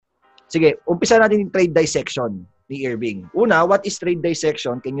Sige, umpisa natin yung trade dissection ni Irving. Una, what is trade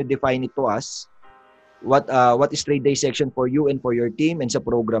dissection? Can you define it to us? What is trade dissection for you and for your team and sa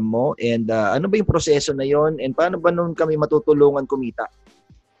program mo? And ano ba yung proseso na yon? And paano ba nun kami matutulungan kumita?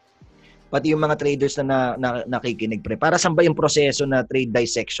 Pati yung mga traders na nakikinig, pre. Para saan ba yung proseso na trade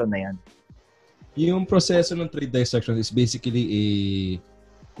dissection na yan? Yung proseso ng trade dissection is basically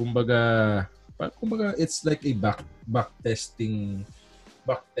kumbaga it's like a backtesting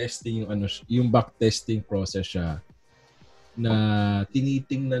yung backtesting process siya na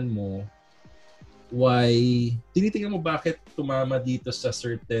tinitingnan mo bakit tumama dito sa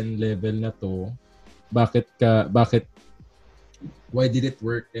certain level na to, why did it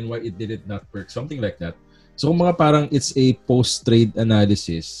work and why it did not work, something like that. So mga parang it's a post-trade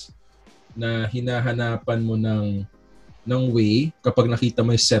analysis na hinahanapan mo ng way kapag nakita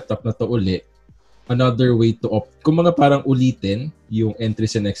mo yung setup na to uli, another way to kung mga parang ulitin yung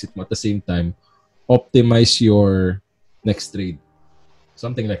entries and exit mo at the same time, optimize your next trade.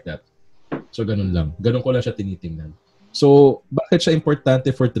 Something like that. So, ganun lang. Ganun ko lang siya tinitingnan. So, bakit siya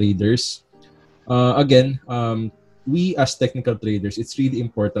importante for traders? Again, we as technical traders, it's really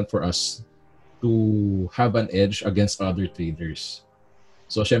important for us to have an edge against other traders.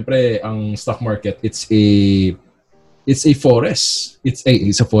 So, syempre, ang stock market, it's a forest. It's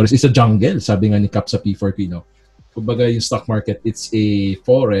a forest. It's a jungle, sabi nga ni Cap sa P4Q, no? Kumbaga, yung stock market, it's a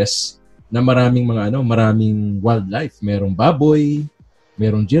forest na maraming wildlife. Merong baboy,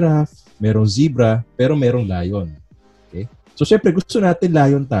 merong giraffe, merong zebra, pero merong lion. Okay? So, syempre, gusto natin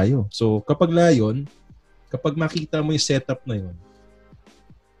lion tayo. So, kapag makita mo yung setup na yun,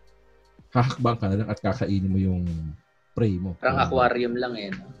 hahakbang ka na lang at kakainin mo yung prey mo. Parang aquarium lang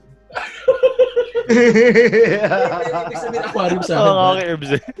eh. No? Ibig sabihin aquarium sa akin. Okay, Erbs.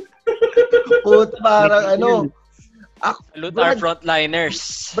 Puta, parang Salute our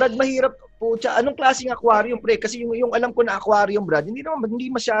frontliners. Brad, mahirap. Pucha, anong klaseng aquarium, pre? Kasi yung alam ko na aquarium, Brad, hindi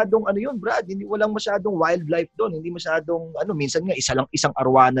masyadong Brad. Walang masyadong wildlife doon. Hindi masyadong minsan nga isang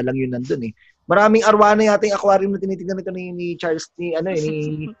arwana lang yun nandun eh. Maraming arwana yata yung aquarium na tinitingnan nito ni Charles ni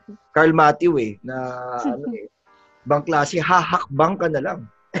Carl Matthew eh na bang klase, hahakbang ka na lang.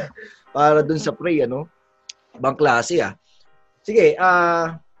 Para dun sa prey, bang klase ah. Sige,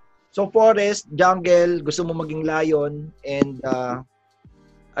 so forest, jungle, gusto mo maging lion, and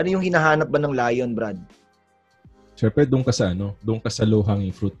ano yung hinahanap ba ng lion, Brad? Siyempre, doon ka sa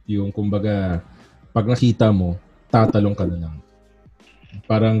low-hanging fruit. Yung kumbaga, pag nakita mo, tatalong ka na lang.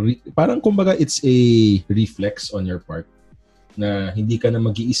 Parang kumbaga, it's a reflex on your part na hindi ka na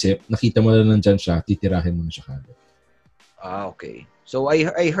mag-iisip, nakita mo na nandyan siya, titirahin mo na siya kagad. Okay. So,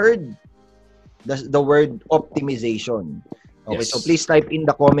 I heard the word optimization. Okay, yes. So please type in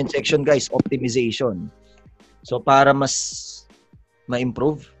the comment section, guys, optimization. So, para mas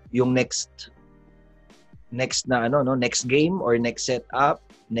ma-improve yung next game or next setup,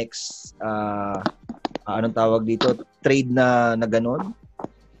 next anong tawag dito, trade na ganun.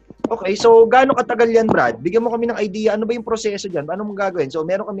 Okay, so gaano katagal yan, Brad? Bigyan mo kami ng idea, ano ba yung proseso diyan? Paano mo gagawin? So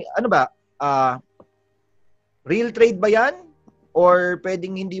meron kami, real trade ba yan? Or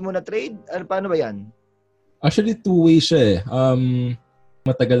pwedeng hindi mo na trade? Paano ba yan? Actually, two-way siya eh.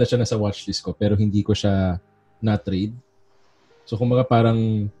 Matagal na siya nasa watchlist ko pero hindi ko siya na-trade. So kumbaga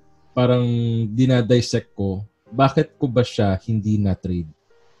parang dinadissect ko, bakit ko ba siya hindi na-trade?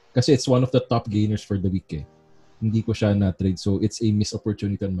 Kasi it's one of the top gainers for the week eh. Hindi ko siya na-trade. So it's a missed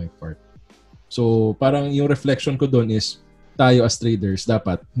opportunity on my part. So parang yung reflection ko doon is, tayo as traders,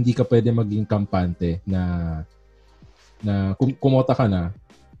 dapat hindi ka pwede maging kampante na kung kumota ka na,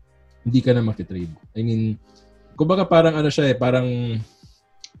 hindi ka na makitrade. I mean, kumbaga parang siya eh, parang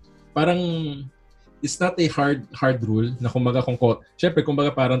it's not a hard rule na kumbaga syempre kumbaga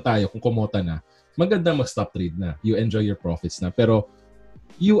parang tayo kung kumota na, maganda mag-stop trade na. You enjoy your profits na. Pero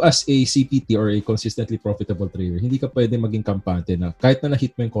you as a CPT or a consistently profitable trader, hindi ka pwede maging kampante na kahit na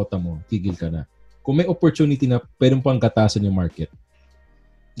na-hit mo yung quota mo, tigil ka na. Kung may opportunity na pwede mo pang gatasan yung market,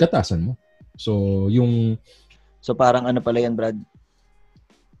 gatasan mo. So parang pala yan, Brad?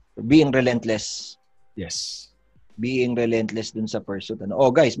 Being relentless. Yes. Being relentless dun sa pursuit. Oh,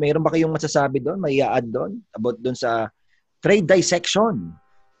 guys, mayroon ba kayong masasabi doon? May i-add doon? About doon sa trade dissection?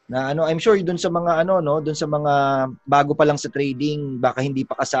 Na I'm sure doon sa mga doon sa mga bago pa lang sa trading, baka hindi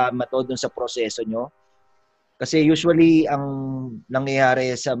pa kasama to doon sa proseso nyo. Kasi usually ang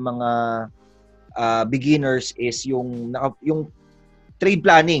nangyayari sa mga beginners is yung trade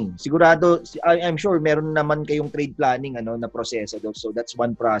planning. Sigurado, I'm sure meron naman kayong trade planning na proseso. So that's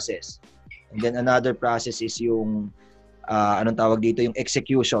one process. And then another process is yung anong tawag dito, yung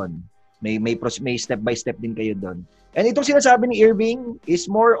execution. May step by step din kayo doon. And itong sinasabi ni Irving is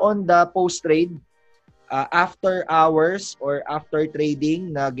more on the post-trade, after hours or after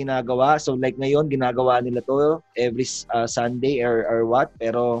trading na ginagawa. So like ngayon, ginagawa nila to every Sunday or what.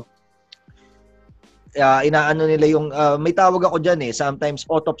 Pero inaano nila yung, may tawag ako dyan sometimes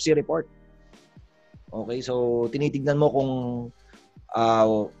autopsy report. Okay, so tinitignan mo kung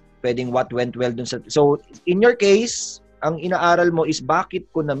pwedeng what went well dun sa... So in your case, ang inaaral mo is bakit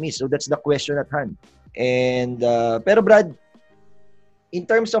ko na-miss. So that's the question at hand. And pero Brad, in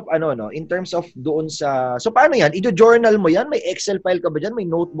terms of in terms of doon sa, so paano yan? I-journal mo yan? May Excel file ka ba dyan? May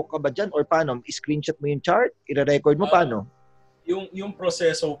notebook ka ba dyan? Or paano? I-screenshot mo yung chart? I-record mo? Paano? Yung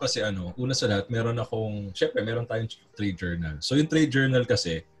proseso kasi una sa lahat, syempre meron tayong trade journal. So yung trade journal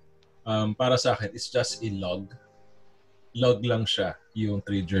kasi, para sa akin, it's just a log. Log lang siya, yung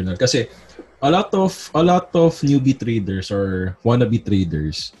trade journal. Kasi a lot of newbie traders or wannabe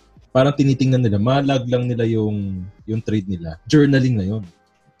traders, parang tinitingnan nila, malag lang nila yung trade nila. Journaling na yun.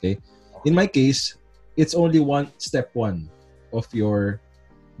 Okay? In my case, it's only step one of your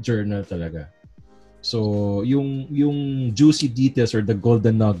journal talaga. So, yung juicy details or the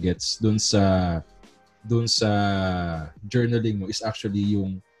golden nuggets dun sa journaling mo is actually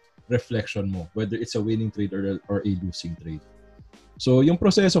yung reflection mo, whether it's a winning trade or a losing trade. So, yung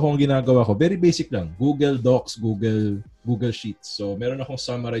proseso kong ginagawa ko, very basic lang. Google Docs, Google Sheets. So, meron akong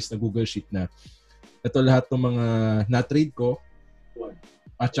summarized na Google Sheet na ito lahat ng mga na-trade ko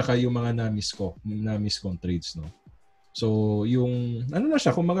at saka yung mga na-miss kong trades, no? So, yung, na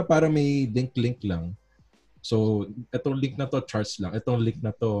siya, kung mga para may link lang. So, itong link na to, charts lang. Itong link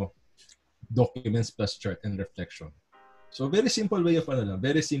na to, documents plus chart and reflection. So, very simple way of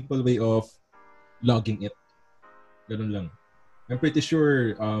logging it. Ganun lang. I'm pretty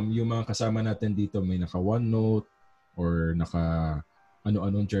sure yung mga kasama natin dito may naka OneNote or naka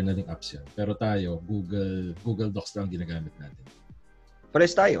ano-anong journaling apps yan. Pero tayo, Google Docs lang ginagamit natin.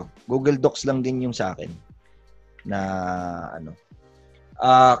 Pares tayo. Google Docs lang din yung sa akin. Na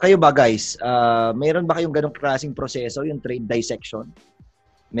kayo ba guys, mayroon ba kayong ganong klaseng proseso, yung trade dissection?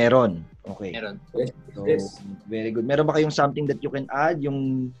 Meron. Okay. Meron. So, very good. Meron ba kayong something that you can add?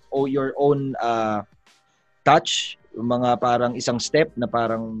 Your own touch? Yung mga parang isang step na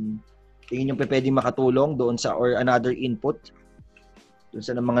parang tingin yung pwedeng makatulong doon sa or another input doon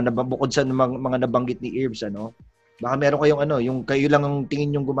sa mga bukod sa mga nabanggit ni Irbs, baka meron kayong yung kayo lang ang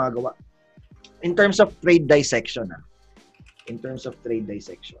tingin yung gumagawa in terms of trade dissection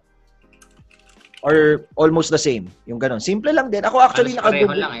or almost the same yung ganon, simple lang din ako actually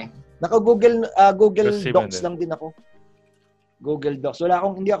naka-Google Docs lang din ako. Google Docs.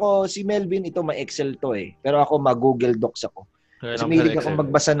 Hindi ako si Melvin, ito ma-Excel to pero ako ma-Google Docs ako. Kasi mahilig akong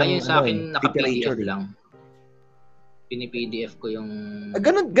magbasa ng ayun sa akin naka-PDF lang. Pini-PDF ko yung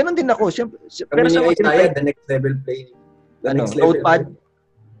ganun din ako. Siyempre, pero sa Isaiah, the next level play. Notepad?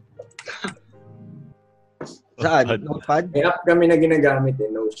 Saan? Notepad? May app kami na ginagamit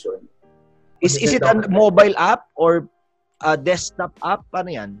Notion. Is it a mobile app or a desktop app?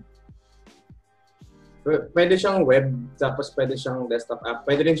 Paano yan? Pwede siyang web, tapos pwede siyang desktop app.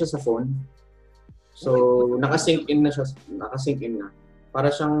 Pwede rin siya sa phone. So, naka-sync in na.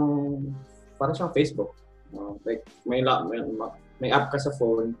 Para siyang Facebook. Like, may app ka sa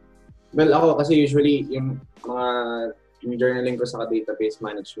phone. Well, ako kasi usually yung journaling ko sa database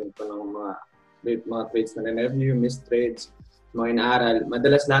management ko ng mga trades na review, missed trades, mga inaaral.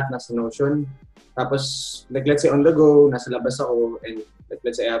 Madalas lahat nasa Notion. Tapos, like let's say on the go, nasa labas ako, and like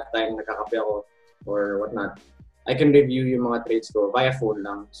let's say I have time, nakakape ako, or whatnot, I can review yung mga trades ko via phone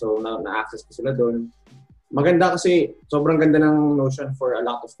lang. So, na-access ko sila doon. Maganda kasi, sobrang ganda ng Notion for a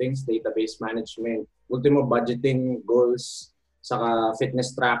lot of things. Database management, ultimo budgeting, goals, saka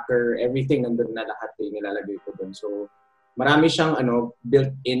fitness tracker, everything nandun na lahat nilalagay ko doon. So, marami siyang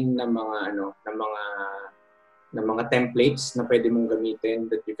built-in na mga templates na pwede mong gamitin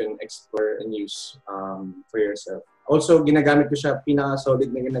that you can explore and use for yourself. Also, ginagamit ko siya, pinaka-solid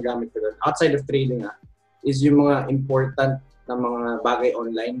na ginagamit ko doon, outside of trading is yung mga important na mga bagay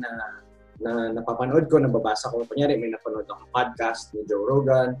online na napapanood ko, nababasa ko. Kunyari, may napanood akong podcast ni Joe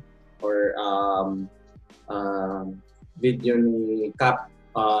Rogan or video ni Cap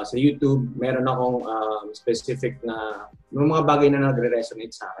sa YouTube. Meron akong specific na mga bagay na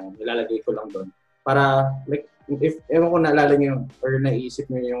nagre-resonate sa akin. Nilalagay ko lang doon. Para, like, ewan ko naalala nyo or naisip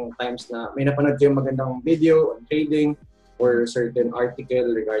nyo yung times na may napanood kayong magandang video on trading or certain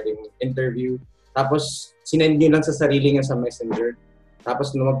article regarding interview. Tapos, sinend nyo lang sa sarili nyo sa Messenger.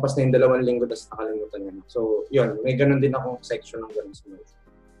 Tapos, lumagpas na yung 2 linggo tapos nakalimutan nyo. So, yun. May ganun din akong section ng ganun sa Notion.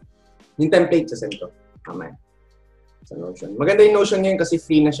 Yung template sa send ko. Tama sa Notion. Maganda yung Notion ngayon kasi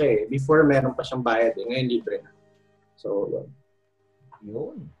free na siya Before, meron pa siyang bayad Ngayon, libre na. So, yun.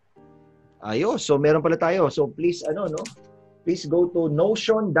 Yun. Ayos. So, meron pala tayo. So, please, please go to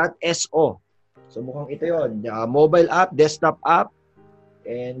notion.so. So, mukhang ito yun. Mobile app, desktop app,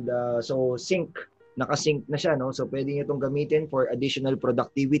 and so, naka-sync na siya, no? So, pwede nyo itong gamitin for additional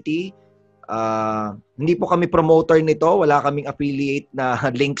productivity. Hindi po kami promoter nito. Wala kaming affiliate na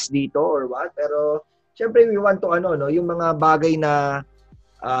links dito or what. Pero, syempre, we want to, yung mga bagay na,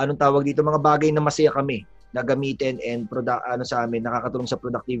 anong tawag dito, mga bagay na masaya kami na gamitin and sa amin, nakakatulong sa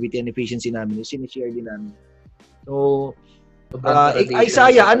productivity and efficiency namin. Yung sinishare din namin. So,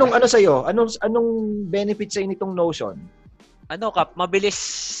 Isaiah, anong sa'yo? Anong benefit sa'yo nitong Notion? Kap,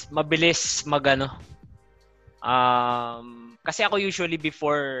 mabilis kasi ako usually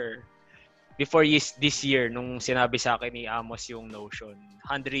before this year, nung sinabi sa akin ni Amos yung Notion,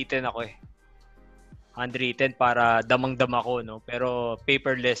 handwritten ako eh. Handwritten para damang-dama ko, no? Pero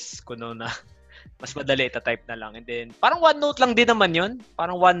paperless ko na mas madali, type na lang. And then, parang OneNote lang din naman yun.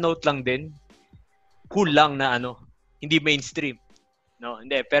 Parang OneNote lang din. Cool lang na hindi mainstream. No?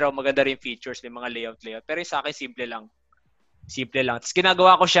 Hindi, pero maganda rin features, may mga layout. Pero yung sa akin, simple lang. Tapos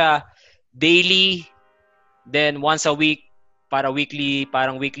ginagawa ko siya daily, then once a week, parang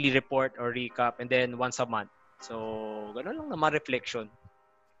weekly report or recap, and then once a month. So, gano'n lang naman reflection.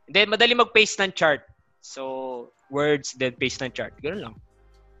 And then, madali mag-paste ng chart. So, words, then paste ng chart. Gano'n lang.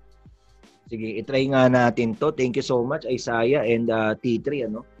 Sige, itry nga natin to. Thank you so much, Isaiah and T3,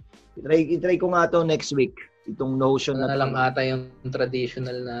 Itry ko nga to next week. Itong Notion na lang ata yung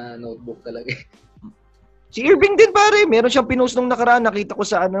traditional na notebook talaga. Si Irving din pare, meron siyang pinost nung nakaraan. Nakita ko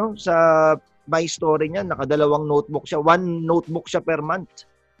sa sa my story niya, nakadalawang notebook siya. 1 notebook siya per month.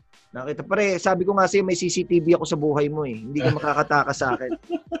 Nakita pare, sabi ko nga sa'yo, may CCTV ako sa buhay mo eh. Hindi ka makakataka sa akin.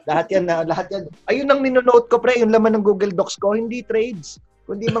 lahat yan. Ayun ang ninonote ko pre, yung laman ng Google Docs ko, hindi trades,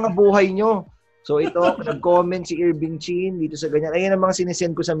 kundi mga buhay nyo. So ito, nag-comment si Irving Chin dito sa ganyan. Ayun ang mga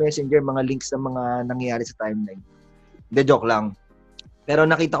sinesend ko sa Messenger, mga links ng mga nangyayari sa timeline. De joke lang. Pero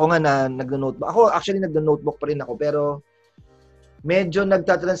nakita ko nga na nag-notebook. Ako actually nag-notebook pa rin ako, pero medyo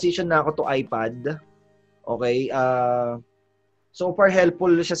nagta-transition na ako to iPad. Okay? So far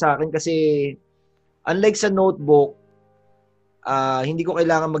helpful siya sa akin kasi unlike sa notebook, hindi ko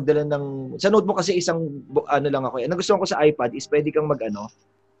kailangan magdala ng... Sa notebook kasi isang lang ako. Ang gusto ko sa iPad is pwede kang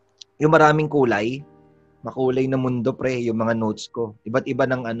yung maraming kulay. Makulay na mundo, pre, yung mga notes ko. Iba't iba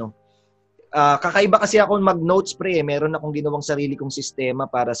ng kakaiba kasi ako mag-notes, pre. Meron akong ginawang sarili kong sistema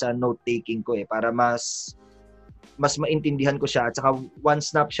para sa note-taking ko, para mas maintindihan ko siya. At saka one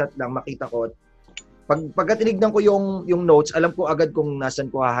snapshot lang, makita ko. Pagka tinignan ko yung notes, alam ko agad kung nasan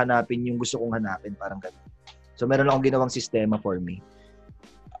ko hahanapin yung gusto kong hanapin. Parang ganun. So, meron akong ginawang sistema for me.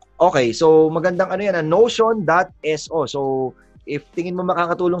 Okay, so magandang Notion.so. So, if tingin mo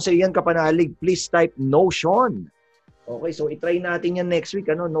makakatulong sa yan, kapanalig, please type Notion. Okay, so itry natin yan next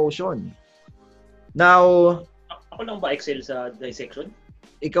week, Notion. Now, ako lang ba Excel sa dissection?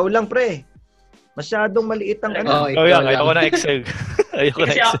 Ikaw lang, pre. Masyadong maliit ang ayoko na Excel.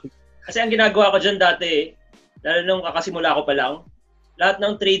 Kasi ang ginagawa ko dyan dati, lalo nung kakasimula ko pa lang, lahat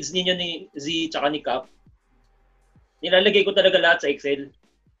ng trades ninyo ni Z tsaka ni Cap, nilalagay ko talaga lahat sa Excel.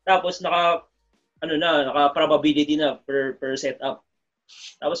 Tapos naka probability na per setup.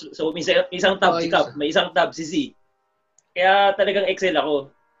 Tapos so isang tab si Cap, may isang tab si Z. Kaya talagang Excel ako.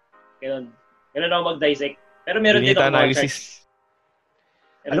 Ganun ako mag-dissect. Pero meron din ako analysis.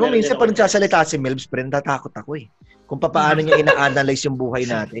 Alam mo, minsan pa nagsasalita si Melbs, pero natatakot ako eh. Kung paano niya ina-analyze yung buhay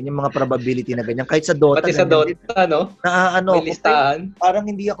natin, yung mga probability na ganyan. Kahit sa Dota. Pati sa Dota, no? May listahan. Parang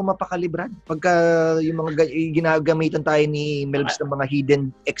hindi ako mapakalibran. Pagka yung mga ginagamitan tayo ni Melbs ng mga hidden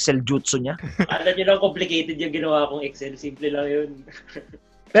Excel jutsu niya. Alam niyo lang, complicated yung ginawa kong Excel. Simple lang yun.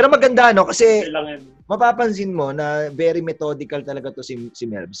 Pero maganda, kasi mapapansin mo na very methodical talaga to si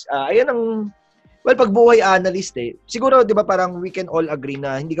Melbs. Ayan ang... Well, pag buhay analyst siguro 'di ba parang we can all agree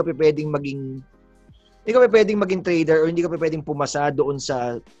na hindi ka pwedeng maging trader or hindi ka pwedeng pumasa doon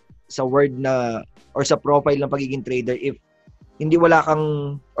sa word na or sa profile ng pagiging trader if hindi wala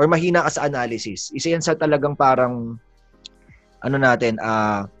kang or mahina ka sa analysis. Isa yan sa talagang parang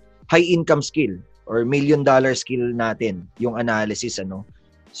high income skill or $1 million skill natin, yung analysis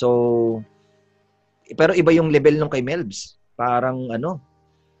So pero iba yung level nung kay Melbs. Parang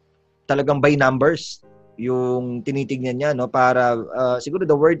talagang by numbers yung tinitignan niya para siguro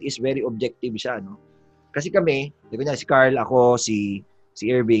the word is very objective siya kasi kami si Carl, ako, si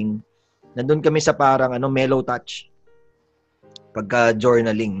Irving, nandun kami sa parang mellow touch pagka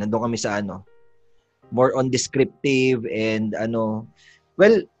journaling, nandun kami sa more on descriptive and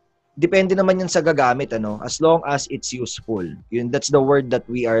well, depende naman yan sa gagamit as long as it's useful, that's the word that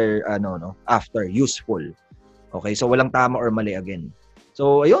we are after, useful. Okay, so walang tama or mali again.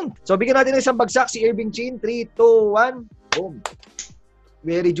 So, ayun. So, bigyan natin ng isang bagsak si Irving Chin. 3, 2, 1. Boom.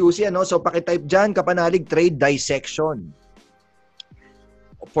 Very juicy, ano? So, pakitype dyan, kapanalig, trade dissection.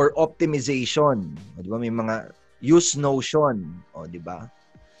 For optimization. O, di ba? May mga use notion. O, di ba?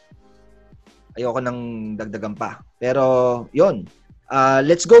 Ayoko nang dagdagan pa. Pero, yun.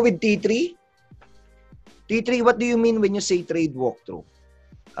 Let's go with T3. T3, what do you mean when you say trade walkthrough?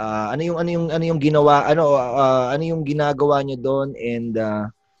 Ano yung ginawa, ano yung ginagawa niyo doon, and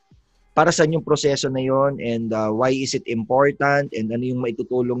para saan yung proseso na yon, and why is it important, and ano yung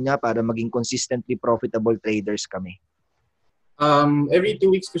maitutulong niya para maging consistently profitable traders kami? Every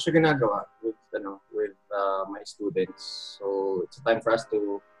 2 weeks ko siya ginagawa with my students. So it's a time for us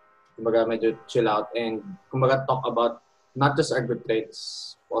to kumbaga medyo chill out and kumbaga talk about not just our good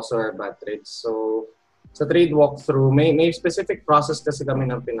trades, also our bad trades. So sa trade walkthrough, may specific process kasi kami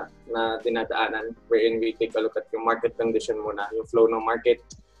na dinadaanan wherein we take a look at yung market condition muna, yung flow ng market.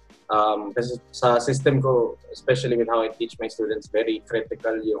 Kasi sa system ko, especially with how I teach my students, very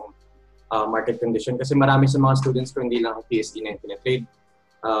critical yung market condition. Kasi marami sa mga students ko hindi lang PSE na yung tinatrade.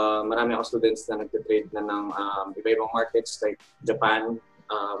 Marami ako students na nagtitrade na ng iba-ibang markets like Japan,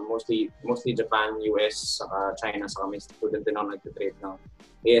 mostly Japan, US, saka China, saka may student din ako nagtitrade ng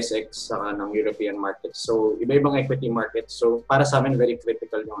ASX, saka ng European markets. So, iba-ibang equity markets. So, para sa amin, very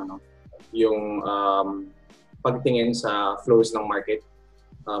critical yung pagtingin sa flows ng market,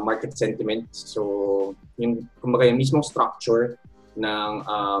 market sentiment. So, yung kumbaga yung mismong structure ng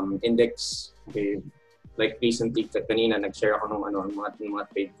index. Okay, like recently, kanina, nag-share ako ng mga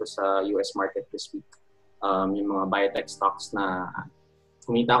trade ko sa US market this week. Yung mga biotech stocks na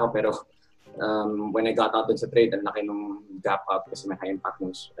kumita ako, pero when I got out dun sa trade, ang laki nung gap up kasi may high impact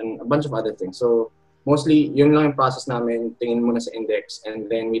news and a bunch of other things. So, mostly, yun lang yung process namin. Tingin muna sa index and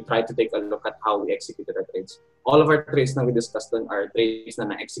then we try to take a look at how we executed our trades. All of our trades na we discussed dun are trades na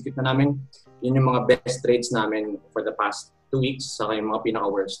na-execute na namin. Yun yung mga best trades namin for the past 2 weeks, saka yung mga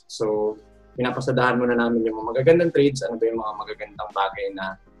pinaka-worst. So, pinapasadahan muna namin yung mga magagandang trades, ano ba yung mga magagandang bagay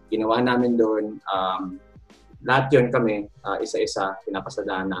na ginawa namin doon. Lahat yun kami, isa-isa,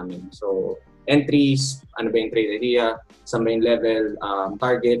 pinapasadahan namin. So, entries, ano ba yung trade idea, saan ba yung level,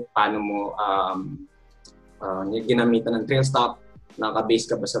 target, paano mo ginamitan ng trail stop, naka-base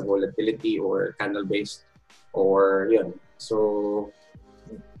ka ba sa volatility or candle-based, or yun. So,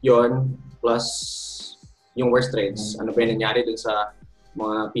 yun, plus yung worst trades. Ano ba yung nangyari dun sa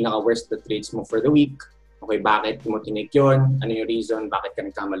mga pinaka-worst na trades mo for the week? Okay, bakit mo tinake yun? Ano yung reason? Bakit ka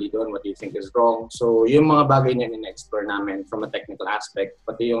nagkamali doon? What do you think is wrong? So, yung mga bagay niya in-explore namin from a technical aspect,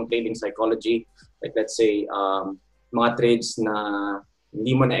 pati yung trading psychology, like let's say, mga trades na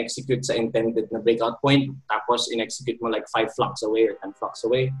hindi mo na-execute sa intended na breakout point, tapos in-execute mo like 5 flocks away or 10 flocks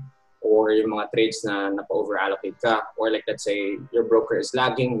away, or yung mga trades na napa-over-allocate ka, or like let's say, your broker is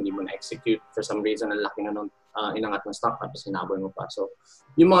lagging, hindi mo na-execute for some reason, ang laki na nung inangat ng stock, tapos hinabol mo pa. So,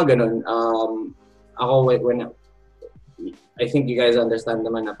 yung mga ganun, ako, I think you guys understand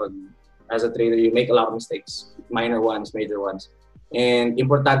naman na pag as a trader, you make a lot of mistakes. Minor ones, major ones. And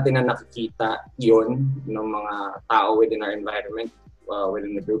importante na nakikita yun ng mga tao within our environment,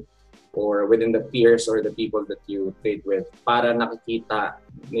 within the group, or within the peers or the people that you trade with, para nakikita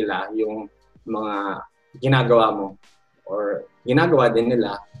nila yung mga ginagawa mo or ginagawa din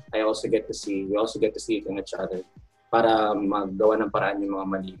nila. We also get to see it in each other para maggawa ng paraan yung mga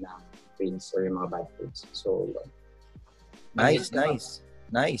mali na trades or yung mga bad trades. So,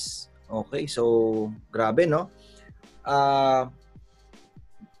 Nice. Okay, so grabe, no?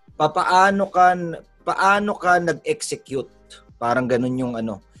 Paano ka nag-execute? Parang ganun yung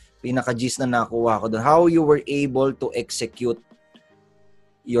pinaka-gist na nakuha ko doon. How you were able to execute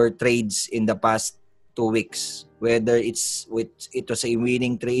your trades in the past 2 weeks, whether it was a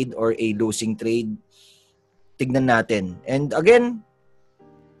winning trade or a losing trade. Tignan natin. And again,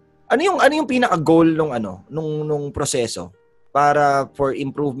 ano yung pinaka-goal nung proseso para for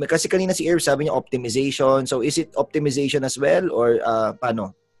improvement? Kasi kanina si Irv sabi niya optimization. So is it optimization as well or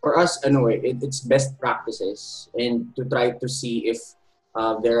paano? For us, it's best practices and to try to see if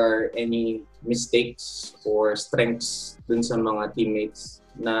there are any mistakes or strengths dun sa mga teammates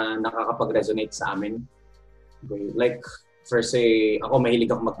na nakakapag-resonate sa amin. Okay. Like, for say, ako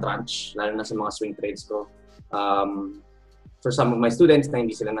mahilig ako mag-tranche, lalo na sa mga swing trades ko. For some of my students na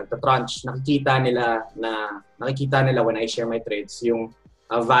hindi sila nagta-tranche, nakikita nila when I share my trades yung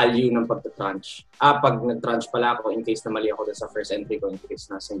value ng pagta-tranche. Pag nag-tranche pala ako, in case na mali ako sa first entry ko, in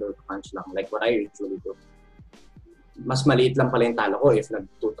case na single tranche lang, like what I usually do. Mas maliit lang pala yung talo ko if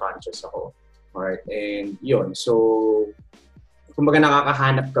nag-2 tranches ako. Alright, and yun. So, kumbaga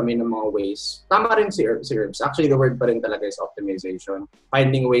nakakahanap kami ng mga ways. Tama rin si Herbs. Actually, the word pa rin talaga is optimization.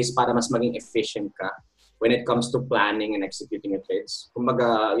 Finding ways para mas maging efficient ka when it comes to planning and executing your trades.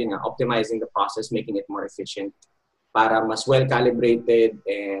 Kumbaga, yun nga, optimizing the process, making it more efficient para mas well-calibrated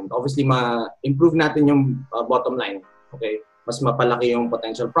and obviously ma-improve natin yung bottom line. Okay? Mas mapalaki yung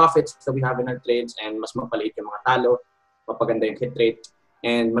potential profits that we have in our trades and mas mapaliit yung mga talo, mapaganda yung hit rate,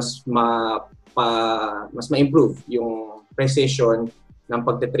 and mas ma-improve yung precision ng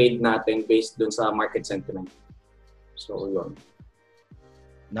pagte-trade natin based dun sa market sentiment. So, yun.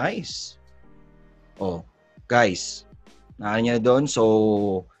 Nice. Oh, guys. Naan niya doon.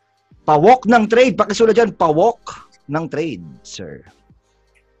 So, pawok ng trade. Pakisulat dyan, pawok ng trade, sir.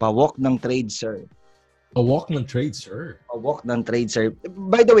 Pawok ng trade, sir. Pawok ng trade, sir. Pawok ng trade, sir.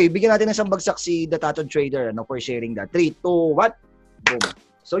 By the way, bigyan natin ng isang bagsak si The Tattooed Trader for sharing that. 3, 2, 1. Boom.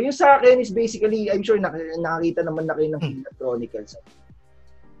 So, yung sa akin is basically, I'm sure nakakita naman na kayo ng Kidlat Chronicles.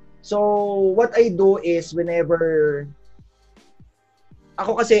 So, what I do is whenever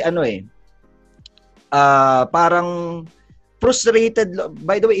ako kasi parang frustrated.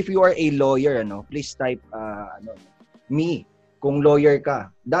 By the way, if you are a lawyer, please type me kung lawyer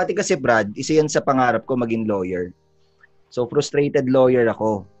ka. Dati kasi Brad, isa yan sa pangarap ko maging lawyer. So frustrated lawyer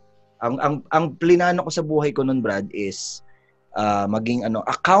ako. Ang plinano ko sa buhay ko noon, Brad, is maging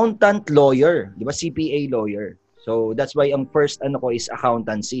accountant lawyer, 'di ba? CPA lawyer. So that's why ang first ko is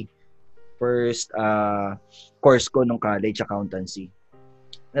accountancy. First course ko nung college, accountancy.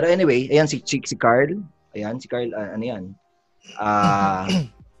 Pero anyway, ayan si Carl. Ayan si Carl, ano yan?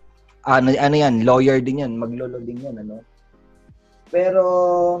 Ano yan, lawyer din yan, maglolo din yan, Pero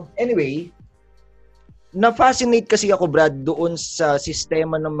anyway, na-fascinate kasi ako, Brad, doon sa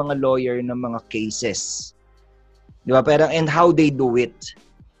sistema ng mga lawyer ng mga cases. 'Di ba? Parang and how they do it.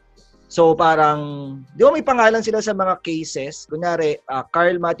 So parang, di ba may pangalan sila sa mga cases? Kunyari,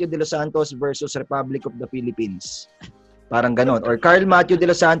 Carl Matthew de los Santos versus Republic of the Philippines. Parang ganon. Or Carl Matthew de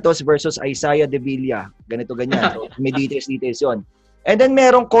los Santos versus Isaiah de Villa. Ganito, ganyan. May details yon. And then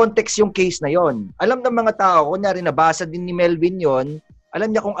merong context yung case na yon. Alam ng mga tao, kunyari nabasa din ni Melvin yon,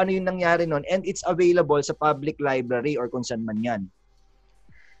 alam niya kung ano yung nangyari nun, and it's available sa public library or kung saan man yan.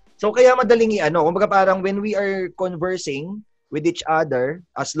 So kaya madaling kumbaga parang when we are conversing with each other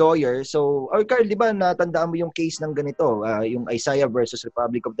as lawyers, so, Carl, di ba natandaan mo yung case ng ganito, yung Isaiah versus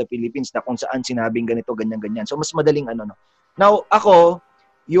Republic of the Philippines na kung saan sinabing ganito, ganyan-ganyan. So mas madaling Now, ako,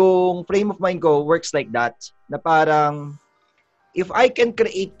 yung frame of mind ko works like that, na parang, if I can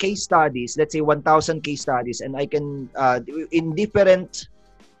create case studies, let's say 1,000 case studies, and I can, in different,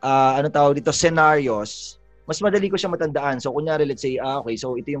 scenarios, mas madali ko siya matandaan. So, kunyari, let's say, okay,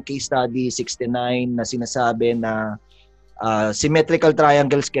 so ito yung case study 69 na sinasabi na symmetrical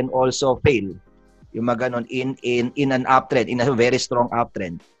triangles can also fail. Yung mga ganon in an uptrend, in a very strong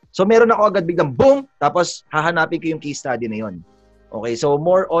uptrend. So, meron ako agad biglang boom, tapos hahanapin ko yung case study na yun. Okay, so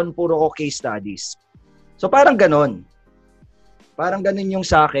more on puro ko case studies. So, parang ganon. Parang ganun yung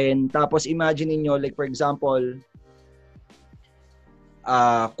sa akin. Tapos imagine niyo, like for example,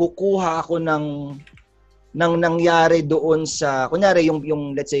 kukuha ako ng nangyari doon sa, kunyari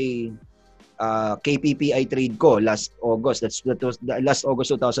yung let's say KPPI trade ko last August. That was last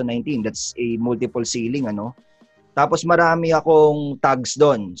August 2019. That's a multiple ceiling, Tapos marami akong tags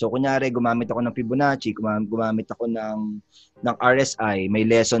doon. So kunyari gumamit ako ng Fibonacci, gumamit ako ng RSI, may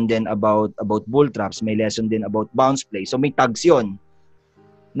lesson din about bull traps, may lesson din about bounce play. So may tags 'yon.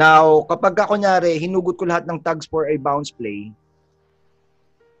 Now, kapag kunyari hinugot ko lahat ng tags for a bounce play,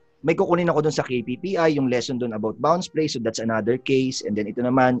 may kukunin ako doon sa KPPI, yung lesson doon about bounce play. So that's another case. And then ito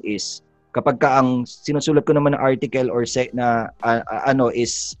naman is kapag ang sinusulat ko naman ng article or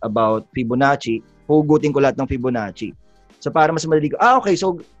is about Fibonacci, hugutin ko lahat ng Fibonacci. So para mas madali ko, okay,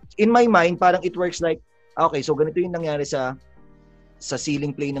 so in my mind, parang it works like, okay, so ganito yung nangyari sa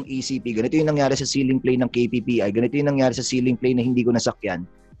ceiling play ng ECP, ganito yung nangyari sa ceiling play ng KPPI, ganito yung nangyari sa ceiling play na hindi ko nasakyan.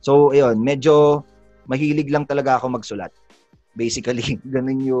 So, ayun, medyo mahilig lang talaga ako magsulat. Basically,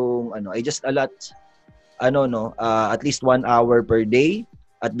 ganun yung, I just allot, at least 1 hour per day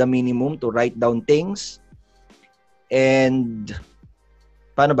at the minimum to write down things. And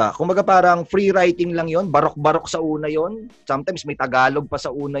paano ba? Kumbaga parang free writing lang yon, barok-barok sa una yon. Sometimes may Tagalog pa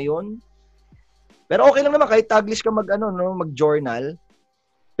sa una yon. Pero okay lang naman kahit Taglish ka mag-journal.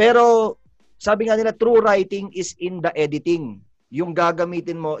 Pero sabi nga nila, true writing is in the editing. Yung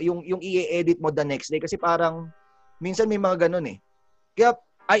gagamitin mo, yung i-edit mo the next day. Kasi parang minsan may mga ganun eh. Kaya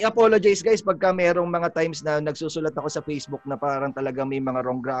I apologize guys pagka merong mga times na nagsusulat ako sa Facebook na parang talagang may mga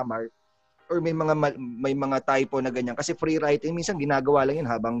wrong grammar or may mga typo na ganyan. Kasi free writing, minsan ginagawa lang yun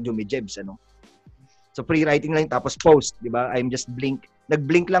habang jumijebs, So pre-writing lang tapos post, 'di ba? I'm just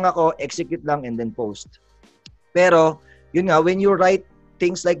nag-blink lang ako, execute lang and then post. Pero yun nga, when you write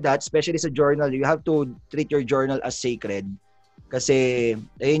things like that, especially sa journal, you have to treat your journal as sacred. Kasi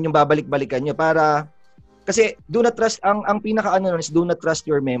ayun yung babalik-balikan nyo kasi do not trust ang pinaka-ano nun is do not trust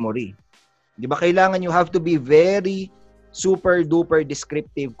your memory. 'Di ba? Kailangan you have to be very super duper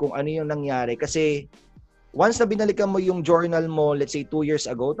descriptive kung ano yung nangyari kasi once na binalikan mo yung journal mo, let's say 2 years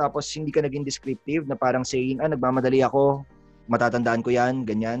ago, tapos hindi ka naging descriptive na parang saying, nagmamadali ako, matatandaan ko yan,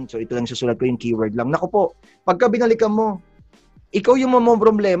 ganyan. So ito lang susulat ko yung keyword lang. Naku po, pagka binalikan mo, ikaw yung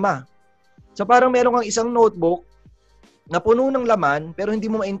problema. So parang meron kang isang notebook na puno ng laman, pero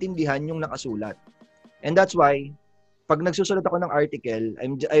hindi mo maintindihan yung nakasulat. And that's why, pag nagsusulat ako ng article,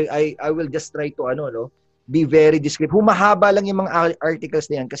 I will just try to be very descriptive. Humahaba lang yung mga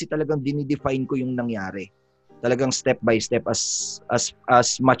articles na yan kasi talagang dinidefine ko yung nangyari. Talagang step by step as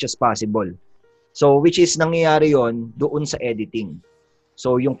much as possible. So which is nangyayari yon doon sa editing.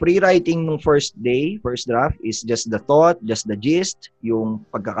 So yung pre-writing nung first draft is just the thought, just the gist, yung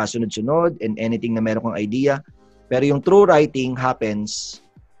pagkakasunod-sunod and anything na meron kang idea. Pero yung true writing happens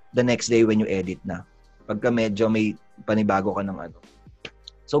the next day when you edit na. Pagka medyo may panibago ka ng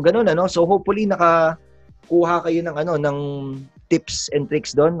So ganun So hopefully nakakuha kayo ng tips and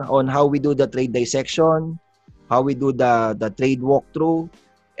tricks doon on how we do the trade dissection, how we do the trade walkthrough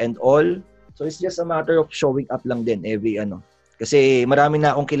and all. So it's just a matter of showing up lang din every Kasi marami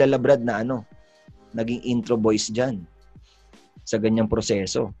na akong kilala Brad na naging intro boys diyan sa ganyang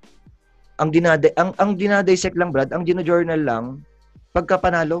proseso. Ang dinadissect lang Brad, ang gino-journal lang pagka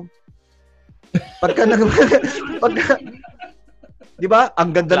panalo. Pagka 'di ba?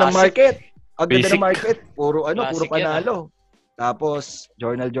 Ang ganda ng market. Ang ganda ng market, puro puro panalo. Tapos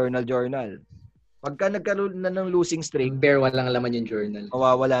journal. Pagka nagkaroon na ng losing streak, Bare walang laman yung journal.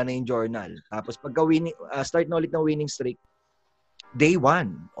 mawawala na yung journal. Tapos pagka winning, start na ulit ng winning streak, day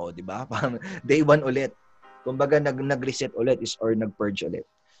 1. O, di ba? Day 1 ulit. Kumbaga, nag-reset ulit or nag-purge ulit.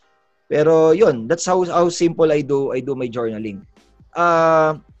 Pero yun, that's how simple I do my journaling.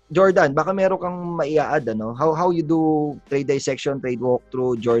 Jordan, baka meron kang maia-add, How you do trade dissection, trade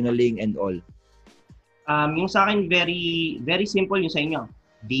walkthrough, journaling, and all? Yung sa akin, very, very simple yung sa inyo.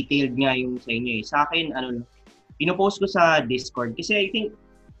 Detailed nga yung sa inyo eh. Sa akin, pinopost ko sa Discord kasi I think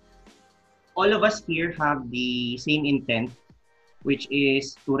all of us here have the same intent, which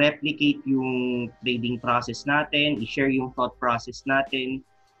is to replicate yung trading process natin, i-share yung thought process natin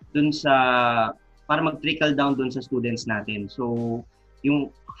para mag-trickle down dun sa students natin. So,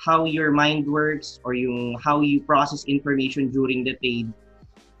 yung how your mind works or yung how you process information during the trade,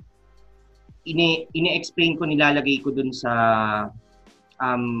 ine-explain ko, nilalagay ko dun sa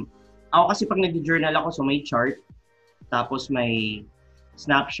ako kasi pag nag-journal ako, so may chart, tapos may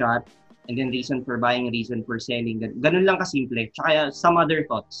snapshot, and then reason for buying, reason for selling. Ganun lang kasimple. Tsaka some other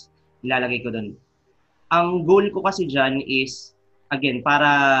thoughts, nilalagay ko dun. Ang goal ko kasi dyan is, again,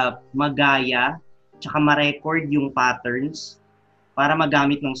 para magaya, tsaka ma-record yung patterns, para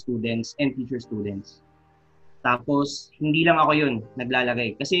magamit ng students and future students. Tapos, hindi lang ako yun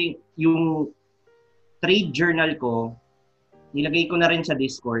naglalagay. Kasi yung trade journal ko, nilagay ko na rin sa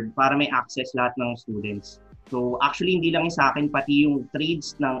Discord para may access lahat ng students. So actually, hindi lang sa akin, pati yung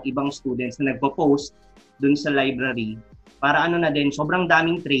trades ng ibang students na nagpo-post dun sa library. Para na din, sobrang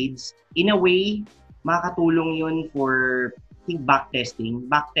daming trades. In a way, makakatulong yun for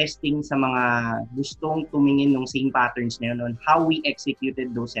backtesting. Backtesting sa mga gustong tumingin ng same patterns na yun on how we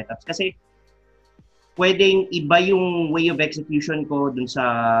executed those setups. Kasi pwedeng iba yung way of execution ko dun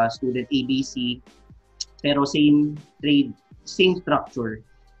sa student ABC, pero same trade, same structure.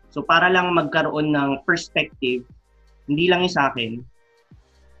 So para lang magkaroon ng perspective, hindi lang yung sa akin,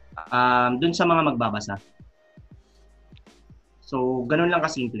 dun sa mga magbabasa. So ganun lang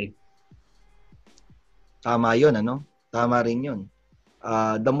kasimple. Tama yun, Tama rin yun.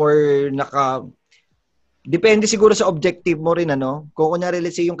 The more depende siguro sa objective mo rin, Kung kunyari,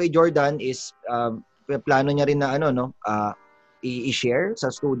 let's say yung kay Jordan is, plano niya rin na, i-share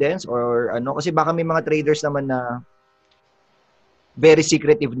sa students or kasi baka may mga traders naman na very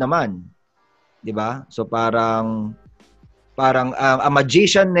secretive naman, 'di ba? So parang a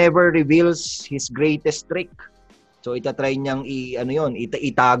magician never reveals his greatest trick. So itatry niyang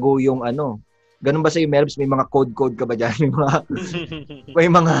itago yung Ganun ba sa Merbs? May mga code ka ba diyan? May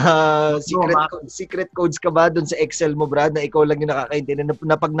mga secret codes ka ba doon sa Excel mo, Brad, na ikaw lang yung nakakaintindi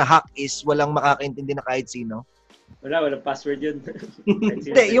na pag na-hack is walang makakaintindi na kahit sino? Walang password yun.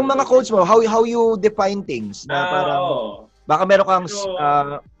 Hindi, yung mga codes mo, how you define things na parang baka meron kang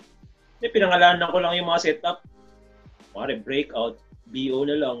may pinangalanan ko lang yung mga setup. Pare, breakout, BO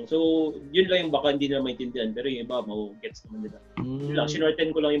na lang. So, yun lang yung baka hindi na maintindihan. Pero yung iba, gets naman nila. Yun lang,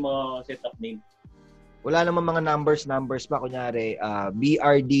 sinorten ko lang yung mga setup name. Wala naman mga numbers pa. Kunyari,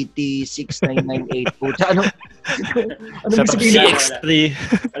 BRDT 6998. Pucha, ano Setup sabihin?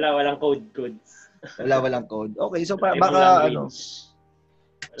 6-3. Walang codes. Walang code. Okay, so Ibang baka language.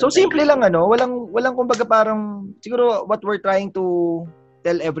 So simple lang walang kumbaga parang siguro what we're trying to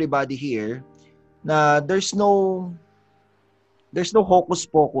tell everybody here na there's no hocus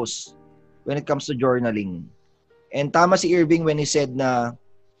pocus when it comes to journaling. And tama si Irving when he said na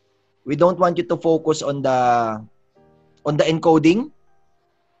we don't want you to focus on the encoding,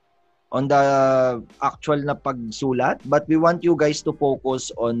 on the actual na pagsulat, but we want you guys to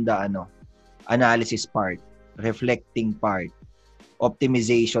focus on the analysis part, reflecting part,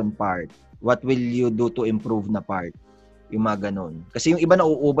 optimization part, what will you do to improve na part, yung mga ganun. Kasi yung iba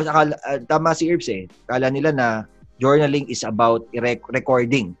nauubos, tama si Irbs kala nila na journaling is about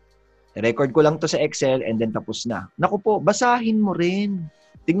recording. I-record ko lang to sa Excel and then tapos na. Naku po, basahin mo rin.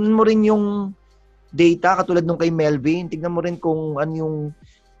 Tingnan mo rin yung data, katulad nung kay Melvin. Tingnan mo rin kung ano yung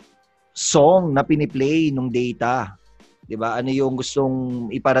song na piniplay nung data. Diba? Ano yung gustong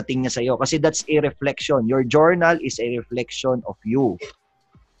iparating niya sa'yo. Kasi that's a reflection. Your journal is a reflection of you.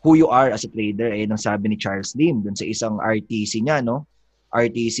 Who you are as a trader. Ayun ang sabi ni Charles Lim dun sa isang RTC niya, no?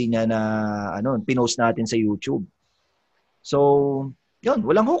 RTC niya na pinost natin sa YouTube. So, yun.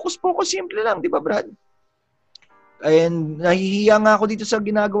 Walang hocus-pocus. Simple lang. Diba, Brad? And nahihiya nga ako dito sa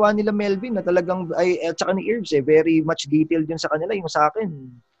ginagawa nila Melvin na talagang, at saka ni Irbs very much detailed yun sa kanila. Yung sa akin,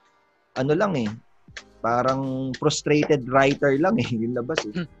 parang frustrated writer lang yung labas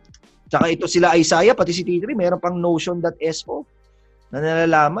Tsaka ito sila Isaiah, pati si T3, mayroon pang Notion.so na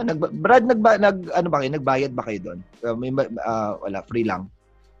nalalaman. Brad, nagbayad ba kayo doon? Wala, free lang.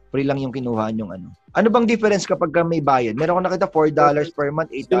 Free lang yung kinuha yung Ano bang difference kapag may bayad? Meron ko nakita $4 per month,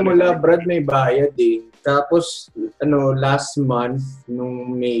 $8. Simula, Brad, may bayad Tapos, last month,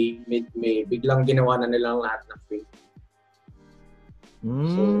 nung May, biglang ginawa na nilang lahat ng free.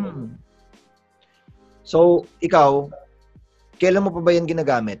 So, ikaw, kailan mo pa ba yan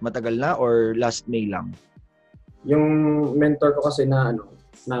ginagamit? Matagal na or last May lang? Yung mentor ko kasi na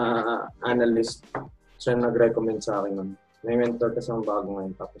analyst, siya nag-recommend sa akin nun. May mentor kasi ang bago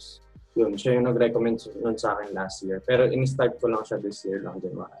ngayon. Tapos, yun, siya yung nag-recommend nun sa akin last year. Pero in-start ko lang siya this year lang,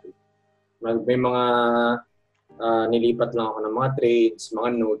 January. May mga nilipat lang ako ng mga trades, mga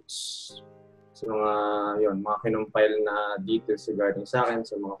notes, sa mga kinumpile na details regarding sa akin,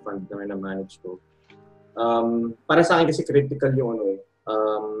 sa mga fund na may na-manage ko. Para sa akin kasi critical yung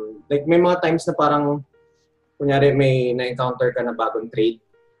like may mga times na parang kunyari may na-encounter ka na bagong trade,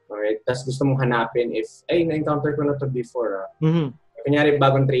 alright? Tapos gusto mong hanapin if na-encounter ko na to before kunyari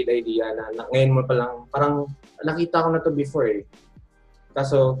bagong trade idea na ngayon mo pa lang parang nakita ko na to before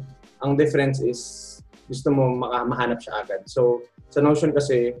kaso ang difference is gusto mo mahanap siya agad. So sa Notion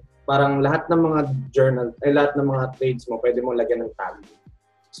kasi parang lahat ng mga lahat ng mga trades mo pwede mo lagyan ng tag.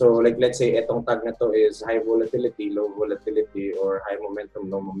 So like let's say etong tag na to is high volatility, low volatility, or high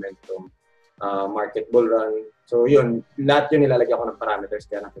momentum, low momentum, market bull run. So yun, lahat yun nilalagyan ko ng parameters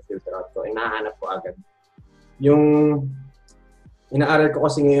kaya nakifilter out ko. Nahahanap ko agad. Yung inaaral ko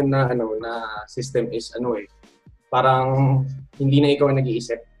kasi ngayon na system is parang hindi na ikaw ang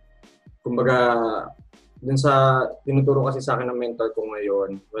nag-iisip. Kumbaga dun sa tinuturo kasi sa akin ng mentor ko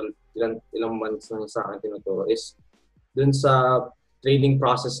ngayon, well ilang months na sa akin tinuturo is dun sa trading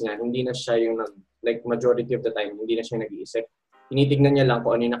process niya, hindi na siya yung like majority of the time, hindi na siya nag-iisip. Tinitignan niya lang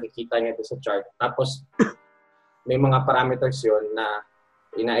kung ano yung nakikita niya sa chart. Tapos, may mga parameters yun na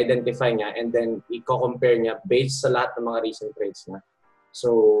ina-identify niya and then i-compare niya based sa lahat ng mga recent trades niya.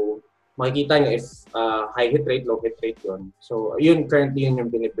 So, makikita niya if high hit rate, low hit rate yun. So, currently yun yung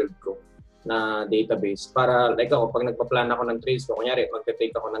binibuild ko na database. Para, like ako, pag nagpa-plan ako ng trades ko, kunyari,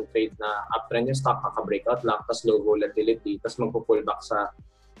 magte-take ako ng trade na uptrend yung stock, kaka-breakout lang, tapos low volatility, tapos magpo-pullback sa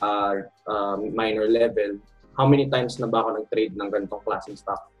minor level. How many times na ba ako nag-trade ng ganitong klaseng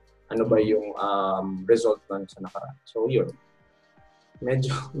stock? Ano ba yung result nun sa nakaraan? So, yun.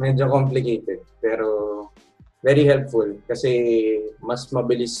 Medyo complicated, pero very helpful kasi mas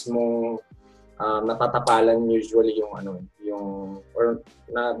mabilis mong natatapalan usually or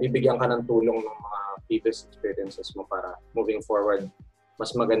nabibigyan ka ng tulong ng mga previous experiences mo para moving forward,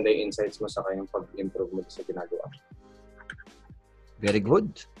 mas maganda yung insights mo sa kayong pag-improve mo sa ginagawa. Very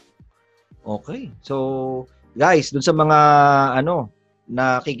good. Okay. So, guys, dun sa mga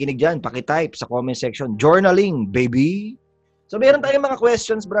nakikinig dyan, pakitype sa comment section. Journaling, baby! So, meron tayong mga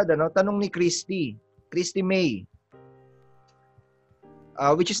questions, Brad. Tanong ni Christy May.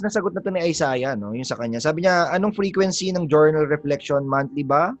 which is nasagot na to ni Isaiah, no? Yung sa kanya. Sabi niya, anong frequency ng journal reflection? Monthly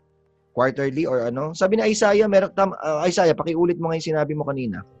ba? Quarterly or ano? Sabi ni Isaiah, Isaiah, pakiulit mo nga yung sinabi mo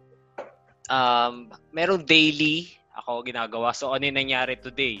kanina. Meron daily ako ginagawa. So, ano yung nangyari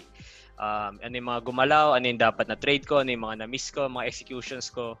today? Ano yung mga gumalaw, ano yung dapat na trade ko, ano yung mga na-miss ko, mga executions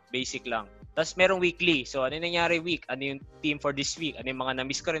ko, basic lang. Tapos merong weekly. So, ano yung nangyari week? Ano yung team for this week? Ano yung mga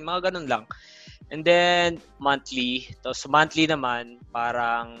na-miss ko rin? Mga ganun lang. And then, monthly. Tapos, monthly naman,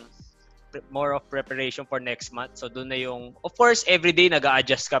 parang more of preparation for next month. So, doon na yung, of course, everyday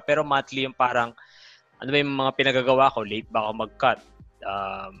nag-a-adjust ka. Pero monthly yung parang, ano ba yung mga pinagagawa ko? Late ba ako mag-cut?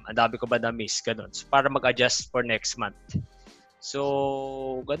 Ang dami ko ba na-miss? Ganun. So, para mag-adjust for next month.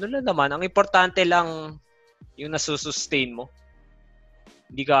 So, ganun lang naman. Ang importante lang yung nasusustain mo.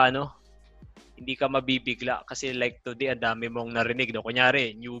 Hindi ka mabibigla. Kasi like today, ang dami mong narinig. No?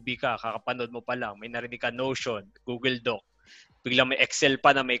 Kunyari, newbie ka, kakapanood mo pa lang. May narinig ka Notion, Google Doc. Biglang may Excel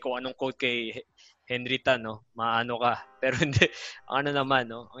pa na may kung anong code kay Henry Tan, no? Maano ka. Pero hindi, ano naman,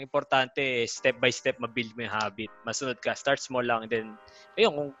 no? Ang importante, step by step, mabuild mo yung habit. Masunod ka. Start small lang. And then,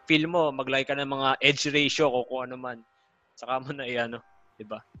 ayun, kung feel mo, mag-like ka ng mga edge ratio o kung ano man. Saka mo na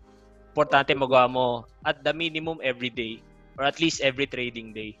diba? Importante magawa mo at the minimum every day or at least every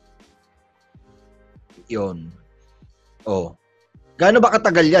trading day. Yun. Oh. Gaano ba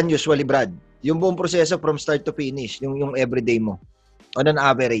katagal yan usually, Brad? Yung buong proseso from start to finish, yung everyday mo. On an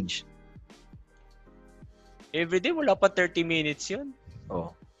average. Everyday, wala pa 30 minutes yun. Oh.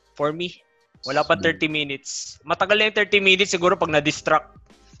 For me, wala pa 30 minutes. Matagal na yung 30 minutes siguro pag na-distract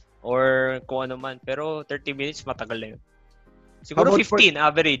or kung ano man. Pero 30 minutes, matagal na yun. Siguro 15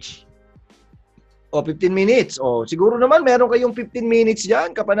 average. 15 minutes. Siguro naman meron kayong 15 minutes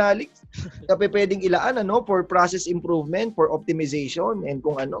diyan, kapanalig. Na pwedeng ilaan for process improvement, for optimization and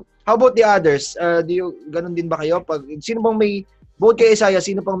kung ano. How about the others? Ganun din ba kayo sino bang may bukod kay Isaiah,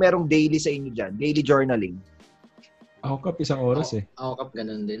 sino pang merong daily sa inyo diyan? Daily journaling. Ako Kap, isang oras eh. Ako Kap,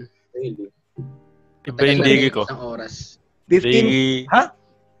 ganun din. Daily. Iba yung daily ko. Isang oras. 15? Daily. Ha?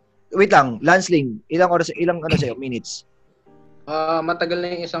 Wait lang, Lansling. Ilang sa'yo? Minutes? Matagal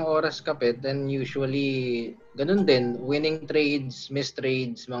na yung isang oras Kapit. Then usually, ganun din. Winning trades, missed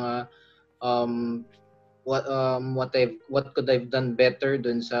trades, mga what could I've done better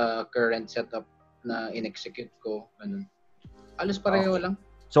dun sa current setup na in-execute ko. Ganun. Alos pareho lang.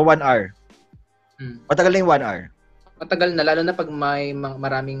 So 1 hour? Matagal na yung 1 hour? Matagal na, lalo na pag may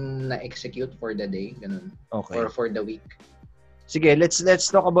maraming na-execute for the day. Ganun. Okay. Or for the week. Sige, let's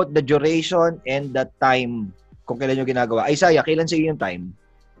talk about the duration and the time kung kailan nyo ginagawa. Isaiah, kailan sa iyo yung time?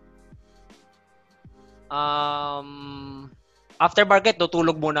 After market,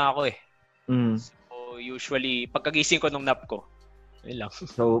 tutulog muna ako eh. Mm. So, usually, pagkagising ko ng nap ko, yun lang.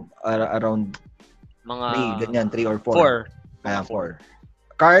 So, around mga 3 or 4? 4. Kaya 4.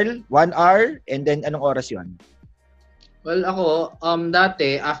 Carl, 1 hour, and then anong oras yun? Well, ako,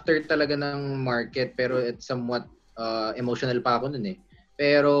 dati, after talaga ng market, pero it's somewhat emotional pa ako nun eh.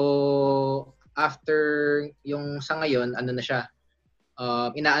 Pero, after yung sa ngayon, ano na siya,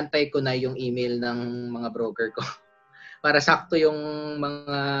 inaantay ko na yung email ng mga broker ko para sakto yung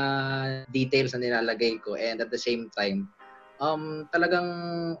mga details na nilalagay ko and at the same time, talagang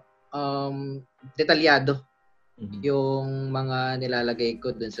detalyado yung mga nilalagay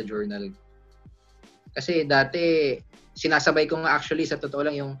ko dun sa journal. Kasi dati, sinasabay ko nga actually sa totoo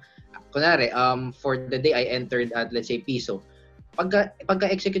lang yung, kunwari, for the day I entered at let's say piso.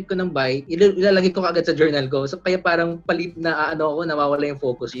 Pagka-execute ko ng buy, ilalagay ko agad sa journal ko. So kaya parang palit na nawawala yung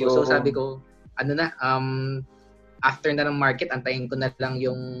focus ko. So sabi ko, after na ng market, antayin ko na lang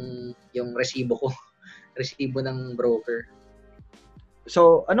yung resibo ko. Resibo ng broker.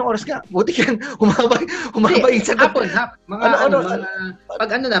 So, anong oras ka? Buti yan. Humaba yung sagot. Hapon.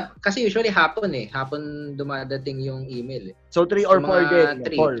 Kasi usually hapon eh. Hapon dumadating yung email eh. So, 3 or 4 din.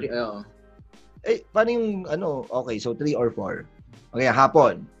 3, oo. Paano yung, okay, so 3 or 4. Okay,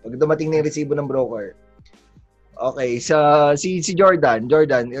 hapon. Pag dumating na yung resibo ng broker. Okay, si Jordan,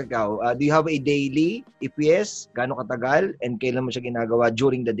 ikaw, do you have a daily? If yes, gaano katagal? And kailan mo siya ginagawa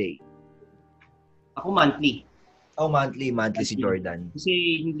during the day? Ako monthly. Monthly si Jordan.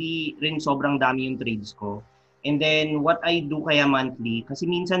 Kasi hindi rin sobrang dami yung trades ko. And then, what I do kaya monthly, kasi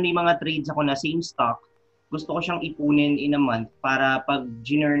minsan may mga trades ako na same stock, gusto ko siyang ipunin in a month para pag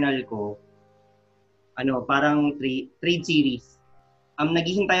journal ko, parang trade series.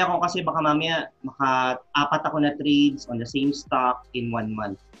 Naghihintay ako kasi baka mamaya maka-4 ako na trades on the same stock in 1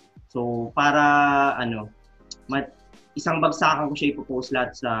 month. So, para isang bagsakan ko siya ipopost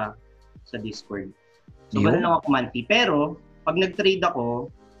lahat sa Discord. So, ganun lang ako monthly. Pero, pag nag-trade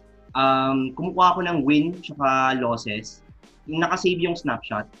ako, kumukuha ako ng win tsaka losses. nakasave yung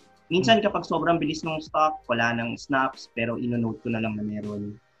snapshot. Minsan kapag sobrang bilis ng stock, wala nang snaps, pero ino-note ko na lang na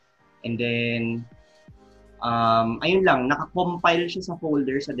meron. And then, ayun lang, naka-compile siya sa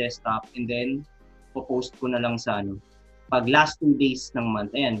folder sa desktop, and then, po-post ko na lang sa pag last 2 days ng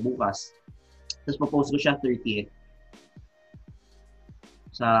month, ayan, bukas. Tapos po-post ko siya 30th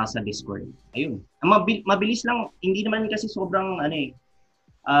sa Discord. Ayun. Mabilis lang, hindi naman kasi sobrang,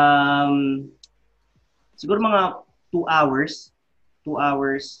 siguro mga 2 hours. 2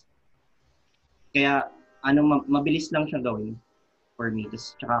 hours. Kaya, mabilis lang siya gawin for me.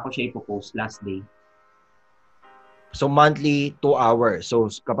 Tapos, tsaka ako siya ipopost last day. So, monthly, 2 hours. So,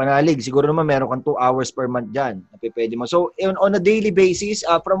 kapanalig, siguro naman meron kang 2 hours per month dyan. Pwede mo. So, on a daily basis,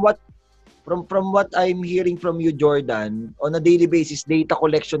 from what I'm hearing from you, Jordan, on a daily basis, data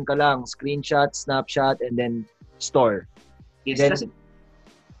collection ka lang. Screenshot, snapshot, and then store. Yes, then, kasi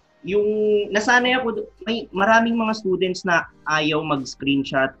yung nasanay ako, may maraming mga students na ayaw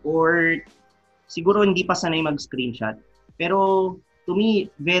mag-screenshot or siguro hindi pa sanay mag-screenshot. Pero to me,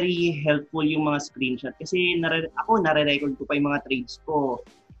 very helpful yung mga screenshot kasi ako nare-record ko pa yung mga trades ko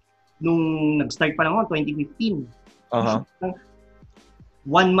nung nag-start pa lang ako, 2015. Uh-huh.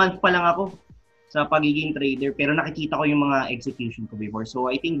 1 month pa lang ako sa pagiging trader pero nakikita ko yung mga execution ko before. So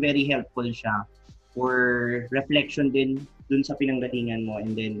I think very helpful siya for reflection din dun sa pinanggalingan mo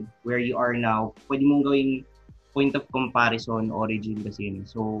and then where you are now. Pwede mong gawing point of comparison, origin kasi yun.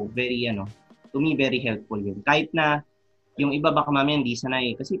 So very to me, very helpful yun. Kahit na yung iba baka mamaya hindi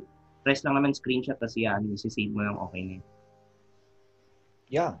sanay. Kasi press lang naman screenshot kasi isi-save mo lang okay na yun.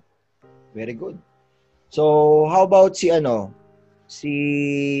 Yeah. Very good. So, how about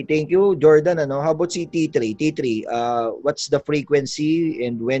thank you, Jordan, how about si T3? T3, what's the frequency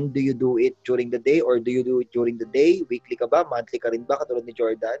and when do you do it during the day or do you do it during the day? Weekly ka ba? Monthly ka rin ba? Katulad ni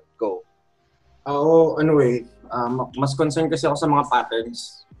Jordan? Go. Ako, mas concerned kasi ako sa mga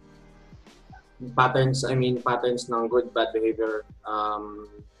patterns. Patterns ng good, bad behavior.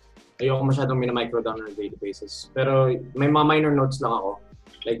 Ayoko masyadong minamicro down on a daily basis. Pero may mga minor notes lang ako.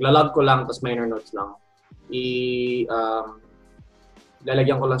 Like, lalog ko lang, tapos minor notes lang.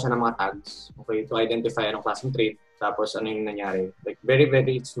 Lalagyan ko lang siya ng mga tags. Okay, to identify anong klaseng trade. Tapos ano yung nangyari. Like, very,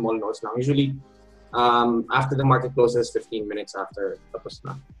 very small notes lang. Usually, after the market closes, 15 minutes after, tapos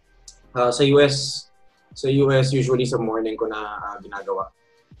na. Sa US, usually sa morning ko na ginagawa.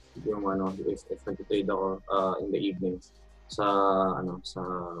 Yung if nag-trade ako in the evenings sa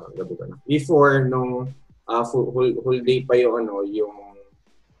gabi ko na. Before nung whole day pa yung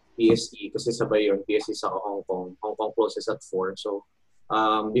PSE kasi sabay yun PSE sa Hong Kong closes at 4 so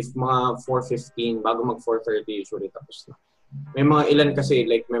if mga 4:15 bago mag 4:30 usually tapos na. May mga ilan kasi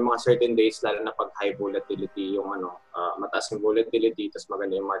like may mga certain days lalo na pag high volatility yung mataas yung volatility tapos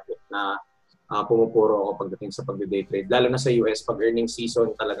maganda yung market na pumupuro ako pagdating sa pagde-day trade. Lalo na sa US, pag earnings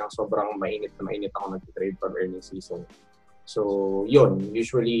season, talagang sobrang mainit ako nag-trade pag earnings season. So, yun.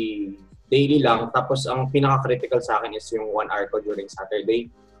 Usually, daily lang. Tapos, ang pinaka-critical sa akin is yung 1 hour ko during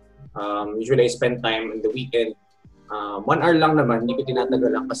Saturday. Usually, I spend time in the weekend. 1 hour lang naman, hindi ko tinatagal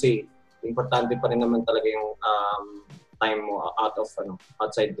lang kasi importante pa rin naman talaga yung time mo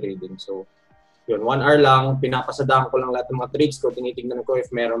outside trading. So, yun, 1 hour lang, pinapasadahan ko lang lahat ng mga trades ko, tinitingnan ko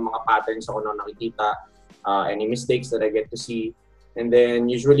if meron mga patterns ako na nakikita, any mistakes that I get to see. And then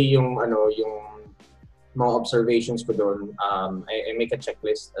usually yung mga observations ko doon, I make a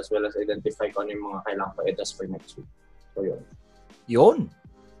checklist as well as identify ko ano yung mga kailangan ko i-adjust for next week. So yun. Yun.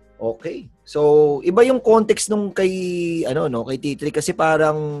 Okay. So iba yung context nung kay kay T3 kasi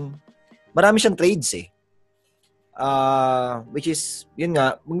parang marami siyang trades eh. Which is, yun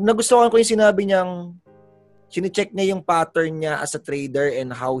nga, nagustuhan ko yung sinabi niyang sine-check niya yung pattern niya as a trader and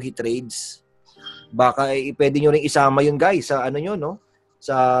how he trades. Baka pwede nyo rin isama yun guys sa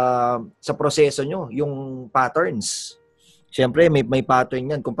sa proseso nyo, yung patterns. Siyempre, may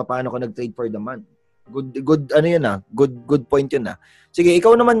pattern yan kung paano ka nag-trade for the month. Good point yun . Sige,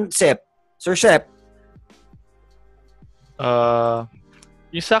 ikaw naman, Sep. Sir Sep.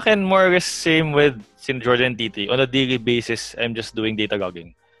 Yung sa akin, more or less same with Jordan TT. On a daily basis, I'm just doing data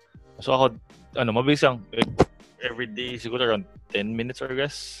logging. So ako, mabilis lang. Every day, siguro around 10 minutes or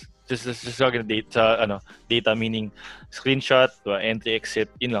less. Just logging data meaning screenshot, entry, exit,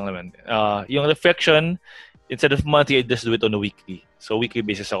 yun lang naman. Yung reflection, instead of monthly, I just do it on a weekly. So weekly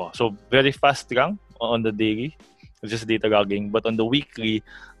basis ako. So very fast lang on the daily. It's just data logging. But on the weekly,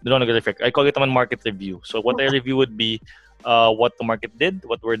 doon ako nag-reflect. I call it naman market review. So what I review would be what the market did,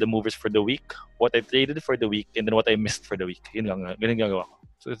 what were the movers for the week, what I traded for the week, and then what I missed for the week. Yun lang, ganun gagawa ko.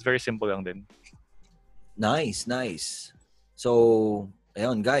 So it's very simple lang din. Nice. So,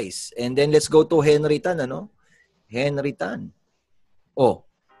 ayun guys. And then let's go to Henry Tan, Henry Tan. Oh.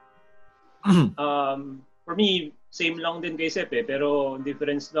 For me, same lang din kay Sep pero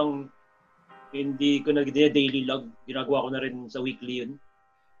difference lang, hindi ko na daily log. Ginagawa ko na rin sa weekly yun.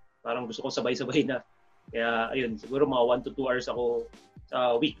 Parang gusto ko sabay-sabay na. Kaya, ayun, siguro mga 1 to 2 hours ako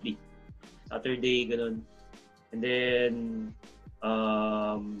sa weekly. Saturday, ganun. And then,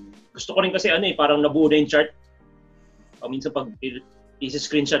 gusto ko rin kasi parang nabuo na yung chart. Minsan pag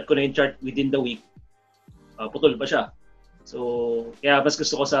i-screenshot ko na yung chart within the week, putol pa siya. So, kaya mas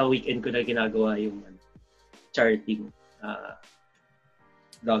gusto ko sa weekend ko na ginagawa yung charting,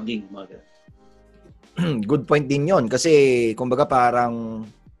 logging, mga ganun. Good point din yon kasi kumbaga parang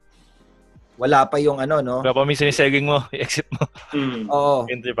wala pa yung no? Wala pa minsan yung segging mo, i-exit mo. Oo.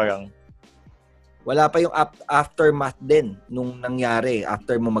 Entry pa lang. Wala pa yung aftermath din nung nangyari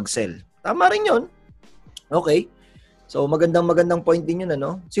after mo mag-sell. Tama rin yun. Okay. So, magandang point din yun,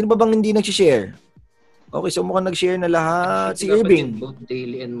 Sino ba bang hindi nag-share? Okay, so mukhang nag-share na lahat. Si Irving. Both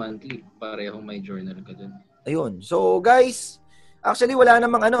daily and monthly. Parehong may journal ka dun. Ayun. So, guys, actually, wala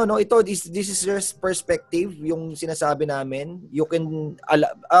namang ito, this is just perspective, yung sinasabi namin. You can,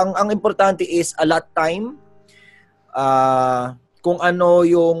 ang importante is allot time. Kung ano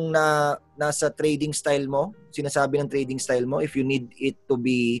yung nasa trading style mo, sinasabi ng trading style mo, if you need it to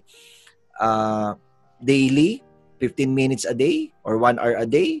be daily, 15 minutes a day, or 1 hour a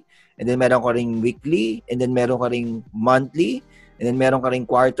day, and then meron ka ring weekly, and then meron ka ring monthly, and then meron ka ring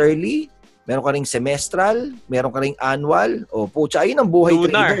quarterly, meron ka ring semestral, meron ka ring annual. O, pucha, ayun ang buhay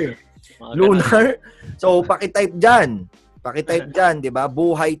trader. Lunar. So, pakitype dyan. Di ba?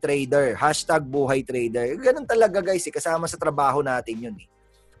 Buhay trader. #buhay trader. Ganun talaga, guys. Kasama sa trabaho natin yun.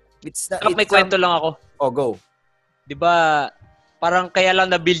 May kwento lang ako. Oh, go. Di ba, parang kaya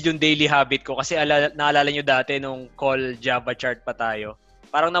lang na-build yung daily habit ko kasi naalala nyo dati nung call Java chart pa tayo.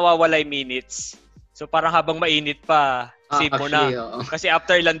 Parang nawawala yung minutes. So, parang habang mainit pa, save mo na. Kasi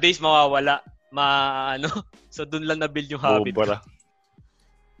after ilang days, mawawala. So, dun lang na-build yung habit. Bubura.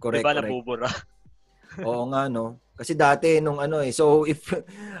 Correct, diba, correct. nabubura? Oo nga, Kasi dati nung so if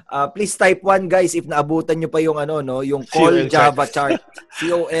please type 1 guys if naabutan nyo pa yung yung call Java chart.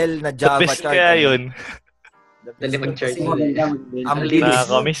 COL na Java The best chart. Kaya yun. Dali mag-chart. Ang bilis.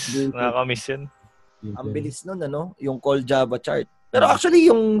 Nakakamiss yun. Ang bilis nun, yung call Java chart. Pero actually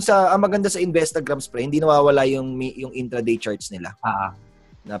yung ang maganda sa Investagram Spray, hindi nawawala yung intraday charts nila.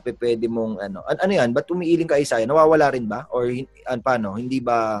 Na pwede mong ano yan, ba't umiiling ka isa? Nawawala rin ba? Or paano? Hindi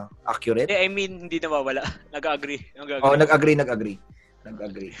ba accurate? I mean, hindi nawawala. Nag-agree. Oh, nag-agree.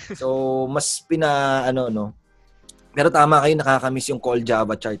 So, mas Pero tama kayo, nakakamiss yung call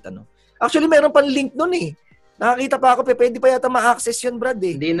Java chart, Actually, meron pang link nun eh. Nakakita pa ako, pwede pa yata ma-access yun, Brad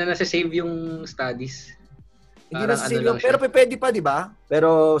eh. Hindi na nasa-save yung studies. Hindi na nasa-save yun. Pero pwede pa, di ba?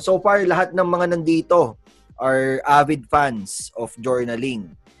 Pero so far, lahat ng mga nandito are avid fans of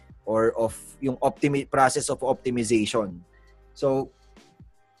journaling or of yung process of optimization. So,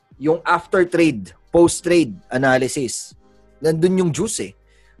 yung after-trade, post-trade analysis, nandun yung juice eh.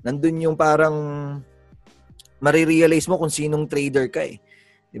 Nandun yung parang marirealize mo kung sinong trader ka eh.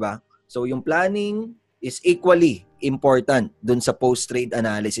 Diba? So, yung planning is equally important dun sa post-trade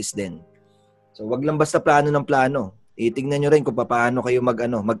analysis din. So, wag lang basta plano ng plano. Itingnan nyo rin kung paano kayo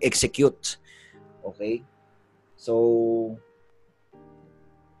mag-execute. Okay? So,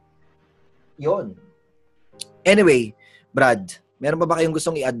 yon. Anyway, Brad, meron pa ba kayong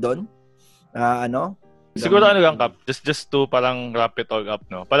gustong i-add doon? Siguro lang, Kap, just to parang wrap it all up,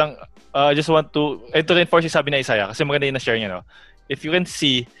 no? Parang, just want to reinforce yung sabi na Isaiah, kasi maganda yung na-share niya, no? If you can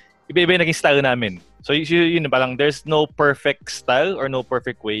see, iba-iba yung naging style namin. So, yun, parang there's no perfect style or no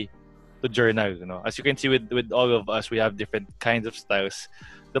perfect way to journal, you know? As you can see with all of us, we have different kinds of styles.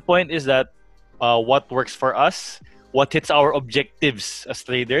 The point is that what works for us, what hits our objectives as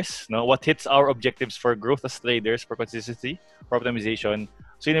traders, no? What hits our objectives for growth as traders, for consistency, for optimization.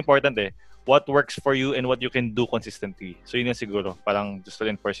 So, yun important eh. What works for you and what you can do consistently. So, yun yung siguro. Parang just to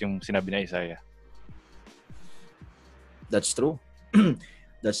reinforce yung sinabi na Isaiah. That's true.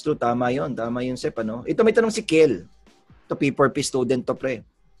 That's true. Tama yun, Sep, Ito may tanong si Kel. Ito, P4P student to, pre.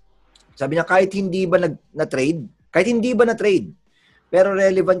 Sabi niya, kahit hindi ba na-trade, pero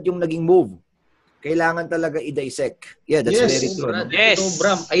relevant yung naging move, kailangan talaga i-dissect. Yeah, that's very true. Yes. Ito,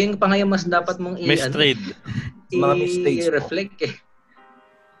 Bram, ayun pa ngayon mas dapat mong mistrade. Mga mistakes. I-reflect eh.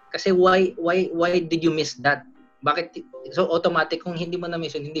 Kasi why did you miss that? Bakit? So automatic kung hindi mo na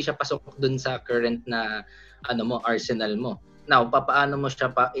miss, hindi siya pasok dun sa current na arsenal mo. Now, paano mo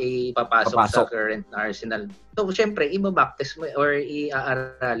siya ipapasok sa current na arsenal? So syempre, iba-backtest mo or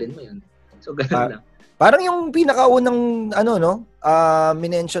i-aaralin mo 'yun. So ganun lang. Parang yung pinakaunang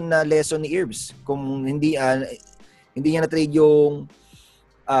minention na lesson ni Irbs, kung hindi niya na trade yung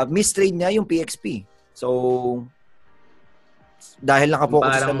mistrade niya yung PXP. So, dahil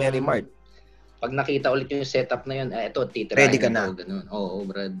nakapokus sa Merrimart. Pag nakita ulit yung setup na yun, ito, titirahin Ready ka na. Ganun. Oo,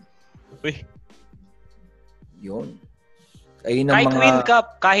 Brad. Uy. Yun. Ayun ang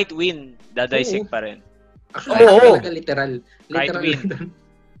Kahit win, dadisect pa rin. Actually, talaga literal. Kahit win.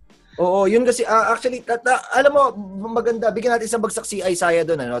 Oo, yun kasi, actually, alam mo, maganda, bigyan natin isang bagsak si Isaiah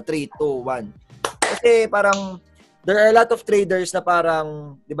doon, 3, 2, 1. Kasi parang, there are a lot of traders na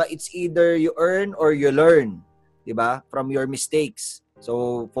parang, di ba, it's either you earn or you learn, di ba, from your mistakes.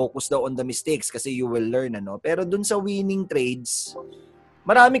 So, focus daw on the mistakes kasi you will learn, Pero dun sa winning trades,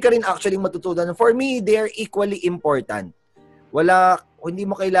 marami ka rin actually matutunan. For me, they are equally important. Hindi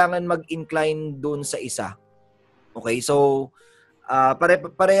mo kailangan mag-incline dun sa isa. Okay, so,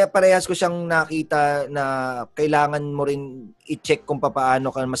 parehas ko siyang nakita na kailangan mo rin i-check kung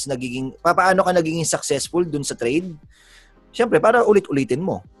paano ka nagiging successful dun sa trade. Siyempre, para ulit-ulitin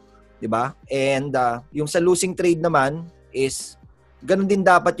mo. 'Di ba? And yung sa losing trade naman is ganun din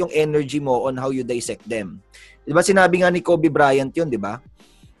dapat yung energy mo on how you dissect them. 'Di ba sinabi nga ni Kobe Bryant 'yun, 'di ba?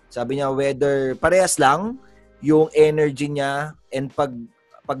 Sabi niya whether parehas lang yung energy niya and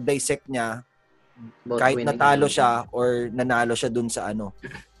pag-dissect niya kahit natalo siya or nanalo siya dun sa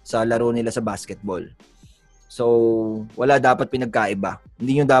sa laro nila sa basketball. So, wala dapat pinagkaiba.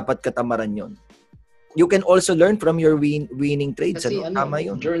 Hindi nyo dapat katamaran yon. You can also learn from your winning trades. Kasi tama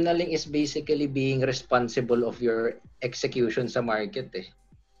yun. Journaling is basically being responsible of your execution sa market eh.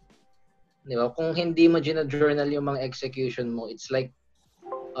 Di ba? Kung hindi mo gina-journal yung mga execution mo, it's like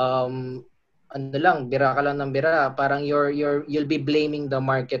bira ka lang ng bira. Parang you'll be blaming the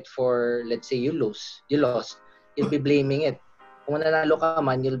market for, let's say, you lost. You'll be blaming it. Kung nanalo ka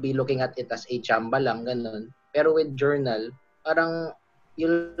man, you'll be looking at it as a chamba lang, ganun. Pero with journal, parang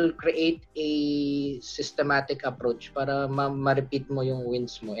you'll create a systematic approach para ma-repeat mo yung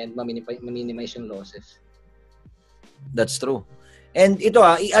wins mo and ma-minimize yung losses. That's true. And ito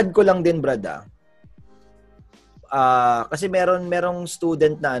i-add ko lang din, Brad, kasi merong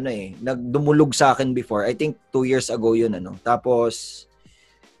student na nagdumulog sa akin before. I think 2 years ago yun Tapos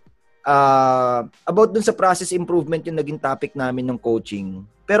about dun sa process improvement yung naging topic namin ng coaching.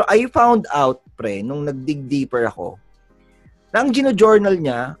 Pero I found out, nung nag-dig deeper ako, na ang gino-journal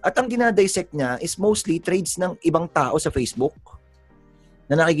niya at ang dinadissect niya is mostly trades ng ibang tao sa Facebook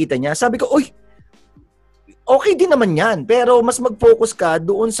na nakikita niya. Sabi ko, okay din naman yan, pero mas mag-focus ka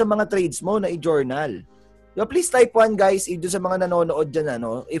doon sa mga trades mo na i-journal. Please type 1 guys, doon sa mga nanonood dyan,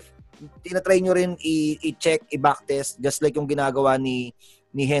 if tinatry nyo rin i-check, i-backtest, just like yung ginagawa ni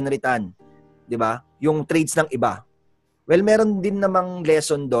Henry Tan, di ba? Yung trades ng iba. Well, meron din namang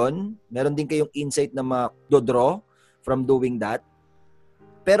lesson doon. Meron din kayong insight na ma-draw from doing that.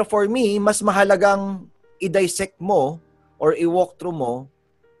 Pero for me, mas mahalagang i-dissect mo or i-walk through mo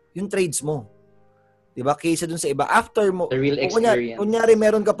yung trades mo. Di ba? Kaysa dun sa iba. After mo, the real experience. Kunyari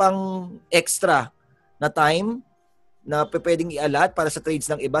meron ka pang extra na time na pwedeng i-allot para sa trades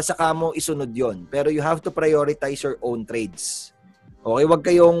ng iba, saka mo isunod yon. Pero you have to prioritize your own trades. Okay, wag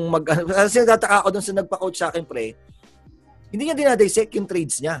kayong kasi natataka ako dun sa nagpa-coach sa akin, hindi niya dinadissect yung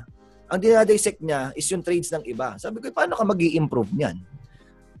trades niya. Ang dinadissect niya is yung trades ng iba. Sabi ko, paano ka mag-i-improve niyan?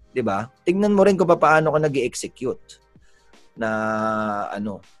 'Di ba? Tingnan mo rin kung paano ka nag-i-execute na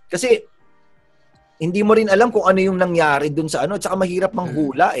Kasi hindi mo rin alam kung ano yung nangyari dun sa tsaka mahirap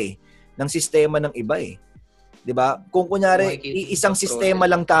manghula ng sistema ng iba 'Di ba? Kung kunyari isang sistema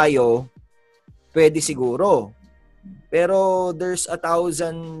lang tayo, pwede siguro. Pero there's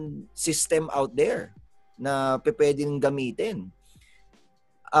 1,000 system out there na pwedeng gamitin.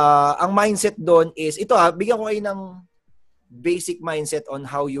 Ang mindset doon is, ito bigyan ko kayo ng basic mindset on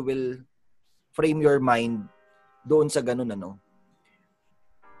how you will frame your mind doon sa ganun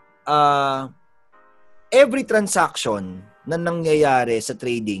every transaction na nangyayari sa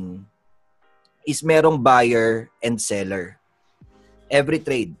trading is merong buyer and seller. Every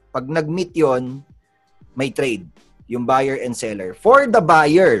trade. Pag nag-meet yon, may trade. Yung buyer and seller. For the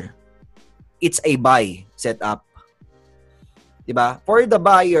buyer, it's a buy setup. Diba? For the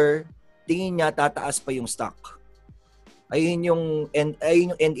buyer, tingin niya tataas pa yung stock. Ayun yung end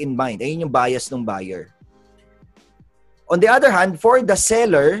in mind. Ayun yung bias ng buyer. On the other hand, for the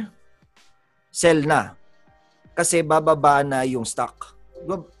seller, sell na. Kasi bababa na yung stock.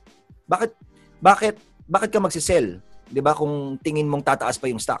 Bakit ka magsisell? 'Di ba kung tingin mong tataas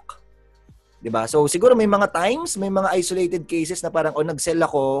pa yung stock? 'Di ba? So siguro may mga times, may mga isolated cases na parang nag-sell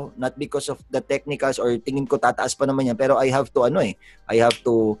ako not because of the technicals or tingin ko tataas pa naman yan, pero I have to I have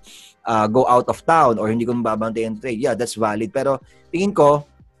to go out of town or hindi ko mababantayan yung trade. Yeah, that's valid. Pero tingin ko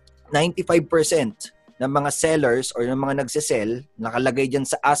 95% ng mga sellers or ng mga nagsisell, nakalagay dyan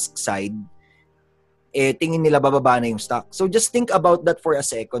sa ask side, tingin nila bababa na yung stock. So just think about that for a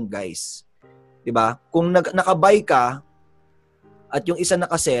second, guys. Diba? Kung nakabuy ka at yung isa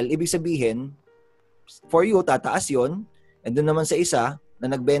nakasell, ibig sabihin, for you, tataas yun. And doon naman sa isa na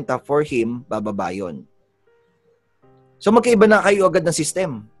nagbenta, for him, bababa yun. So magkaiba na kayo agad ng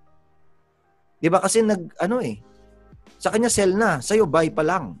system. Diba? Kasi sa kanya sell na, sa'yo buy pa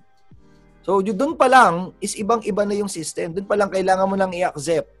lang. So, doon pa lang is ibang-iba na yung system. Doon pa lang kailangan mo lang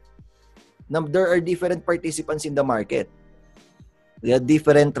i-accept na there are different participants in the market. They have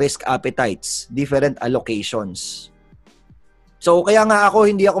different risk appetites, different allocations. So, kaya nga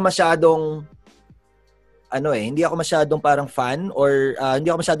hindi ako masyadong parang fan or hindi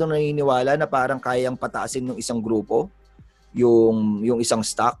ako masyadong naniniwala na parang kayang pataasin ng isang grupo yung isang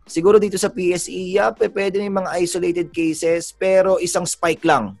stock. Siguro dito sa PSE, pwede na yung mga isolated cases, pero isang spike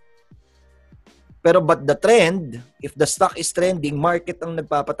lang. Pero but the trend, if the stock is trending, market ang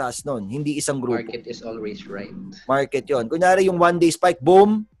nagpapataas nun, hindi isang grupo. Market is always right. Market yon. Kunyari yung one day spike,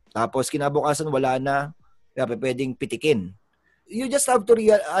 boom, tapos kinabukasan wala na, kaya pwedeng pitikin. You just have to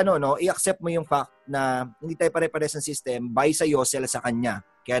i-accept mo yung fact na hindi tayo pare-pares ng system, buy sa'yo, sell sa kanya.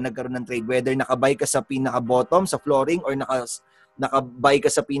 Kaya nagkaroon ng trade. Whether nakabuy ka sa pinaka-bottom, sa flooring, or nakabuy ka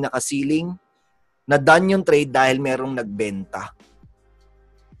sa pinaka-ceiling, na done yung trade dahil merong nagbenta.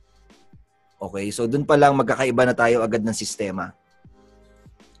 Okay, so dun pa lang magkakaiba na tayo agad ng sistema.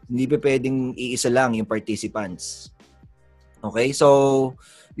 Hindi pa pwedeng iisa lang yung participants. Okay, so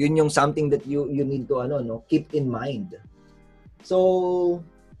yun yung something that you need to keep in mind. So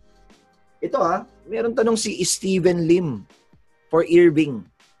ito meron tanong si Steven Lim for Irving.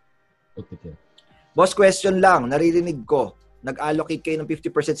 Okay. Boss, question lang, naririnig ko, nag-allocate kayo ng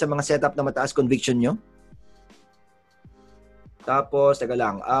 50% sa mga setup na mataas conviction nyo? Tapos, teka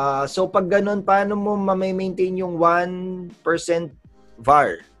lang. So, pag ganun, paano mo ma-maintain yung 1%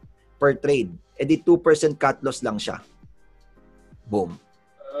 VAR per trade? E di 2% cut loss lang siya. Boom.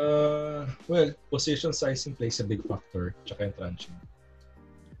 Well, position sizing plays a big factor. Tsaka yung tranching.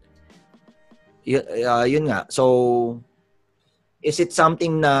 Yun nga. So, is it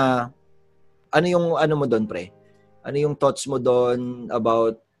something na, ano yung mo doon, pre? Ano yung thoughts mo doon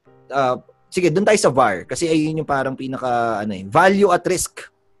about, sige, doon tayo sa VAR. Kasi ayun yung parang pinaka, value at risk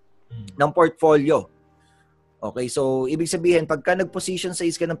ng portfolio. Okay, so, ibig sabihin, pagka nag-position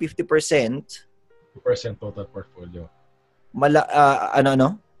size ka ng 50%, 2% total portfolio.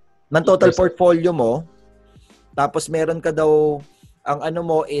 Ng total portfolio mo, tapos meron ka daw,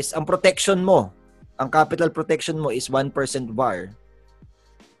 ang protection mo, ang capital protection mo is 1% VAR.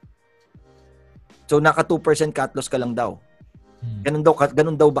 So, naka 2% cut loss ka lang daw.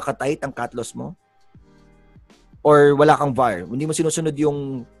 Ganun daw ba ka-tight ang cut loss mo? Or wala kang VAR? Hindi mo sinusunod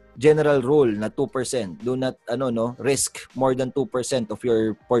yung general rule na 2%. Do not risk more than 2% of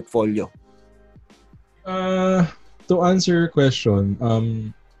your portfolio. To answer your question,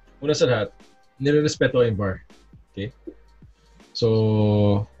 una sa lahat, nirerespeto yung VAR. Okay?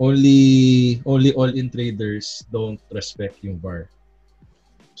 So, only all-in traders don't respect yung VAR.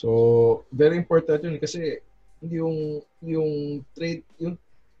 So, very important yun kasi yung trade,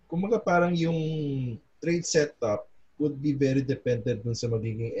 kumbaga parang yung trade setup would be very dependent dun sa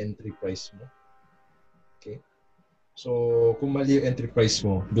magiging entry price mo. Okay? So, kung mali yung entry price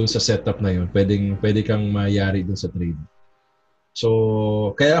mo dun sa setup na yun, pwede kang mayari dun sa trade.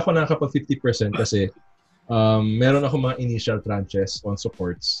 So, kaya ako nakakapag 50% kasi meron ako mga initial tranches on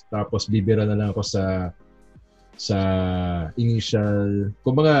supports. Tapos, bibira na lang ako sa initial,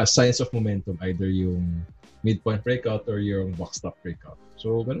 kumbaga signs of momentum, either yung midpoint breakout or yung box stop breakout.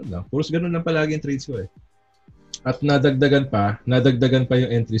 So, ganun lang. Puros ganun lang palagi yung trades ko eh. At nadagdagan pa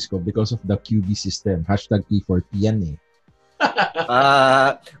yung entries ko because of the QB system. #E4P yan eh.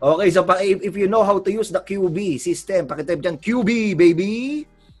 Okay, so if you know how to use the QB system, pakitype dyan, QB, baby!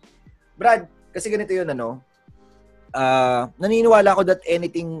 Brad, kasi ganito yun, naniniwala ko that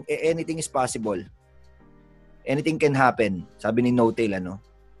anything is possible. Anything can happen. Sabi ni No-Tail,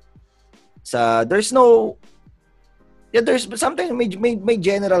 there's sometimes may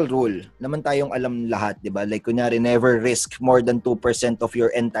general rule naman tayong alam lahat, 'di ba? Like kunyari, never risk more than 2% of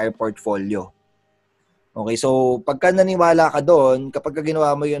your entire portfolio. Okay, so pagka naniwala ka doon, kapag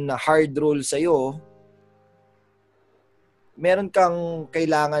ginawa mo 'yun na hard rule sa iyo, meron kang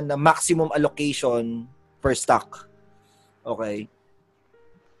kailangan na maximum allocation per stock. Okay?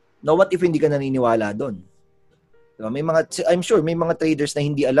 Now, what if hindi ka naniniwala doon? Diba? I'm sure may mga traders na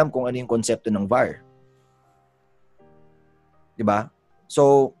hindi alam kung ano yung konsepto ng VAR. Diba?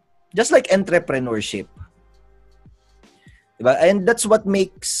 So, just like entrepreneurship. Diba? And that's what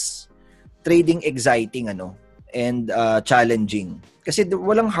makes trading exciting and challenging. Kasi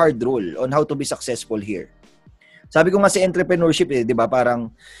walang hard rule on how to be successful here. Sabi ko nga sa entrepreneurship, 'di ba?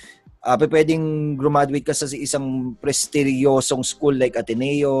 Parang pwedeng graduate ka sa isang prestigyosong school like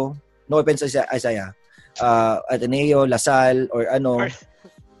Ateneo. No offense Isaiah. Ateneo, LaSalle, or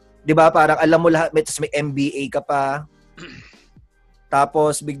 'di ba? Parang alam mo lahat, may MBA ka pa.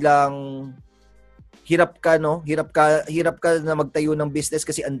 Tapos biglang hirap ka na magtayo ng business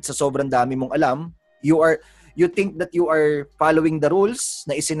kasi sa sobrang dami mong alam. You think that you are following the rules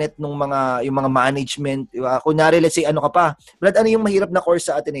na isinet yung mga management. Kunyari, let's say, ka pa. Brad, ano yung mahirap na course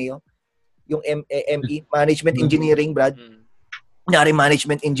sa Ateneo? Yung ME, Management Engineering, Brad. Kunyari,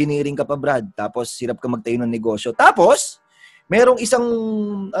 Management Engineering ka pa, Brad. Tapos, hirap ka magtayo ng negosyo. Tapos, merong isang,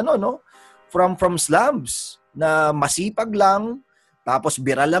 from slums na masipag lang, tapos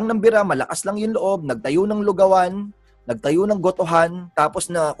bira lang ng bira, malakas lang yung loob, nagtayo ng lugawan, nagtayo ng gotohan, tapos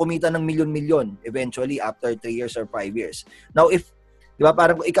na kumita ng milyon-milyon eventually after 3 years or 5 years. Now, di ba,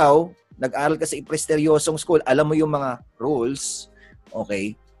 parang ikaw, nag-aral ka sa prestigyosong school, alam mo yung mga rules,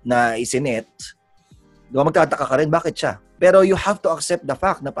 okay, na isinet, di ba, magtataka ka rin, bakit siya? Pero you have to accept the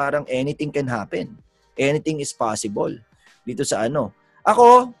fact na parang anything can happen. Anything is possible. Dito sa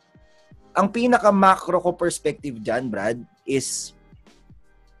Ako, ang pinaka-macro ko perspective dyan, Brad, is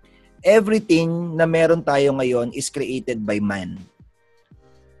everything na meron tayo ngayon is created by man.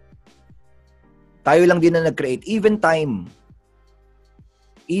 Tayo lang din na nag-create. Even time.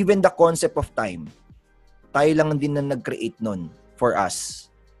 Even the concept of time. Tayo lang din na nag-create nun for us.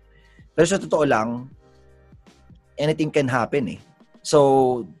 Pero sa totoo lang, anything can happen .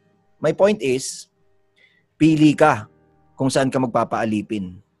 So, my point is, pili ka kung saan ka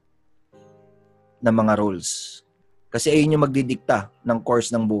magpapaalipin ng mga rules. Kasi ayun yung magdidikta ng course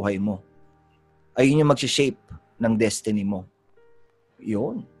ng buhay mo. Ayun yung mag-shape ng destiny mo.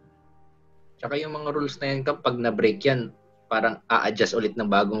 Yun. Tsaka yung mga rules na yan, kapag na-break yan, parang a-adjust ulit ng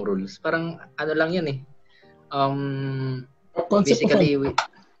bagong rules. Parang lang yan . Basically,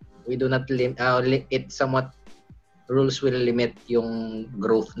 we do not limit, it somewhat, rules will limit yung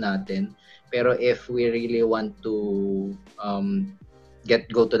growth natin. Pero if we really want to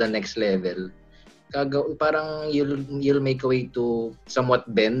go to the next level, parang you'll make a way to somewhat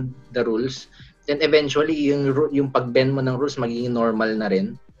bend the rules. Then eventually, yung pag-bend mo ng rules magiging normal na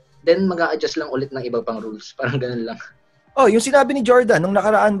rin. Then mag-a-adjust lang ulit ng iba pang rules. Parang ganun lang. Yung sinabi ni Jordan nung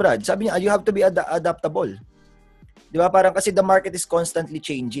nakaraan, Brad, sabi niya, you have to be adaptable. Di ba? Parang kasi the market is constantly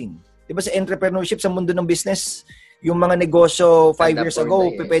changing. Di ba sa entrepreneurship, sa mundo ng business, yung mga negosyo 5 years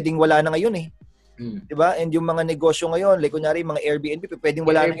ago, pwedeng wala na ngayon . Diba? And yung mga negosyo ngayon, like kunyari mga Airbnb, pwedeng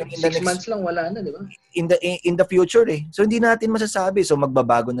wala na yung in the next 6 months lang wala na, di ba? In the future . So hindi natin masasabi. So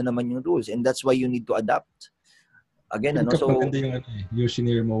magbabago na naman yung rules, and that's why you need to adapt. Again, so maganda yung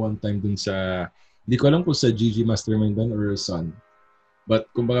shinare mo one time dun sa, hindi ko alam kung sa GG Mastermind dun or Sun. But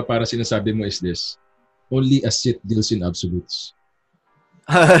kumbaga para sinasabi mo is this, only a Sith deals in absolutes.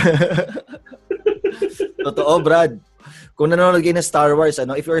 Totoo, Brad. Kung nanonood kayo ng Star Wars,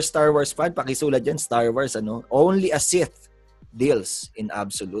 if you're a Star Wars fan, pakisulat dyan, Star Wars, only a Sith deals in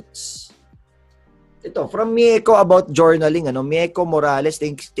absolutes. Ito, from Mieko about journaling, Mieko Morales,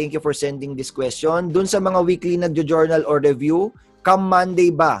 thank you for sending this question. Dun sa mga weekly nagjo-journal or review, come Monday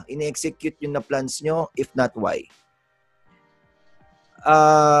ba, ini-execute yung na plans nyo? If not, why?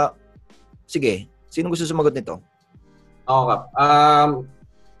 Sige, sino gusto sumagot nito? Okay.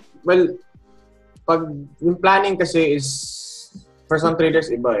 Well, pag yung planning kasi is for some traders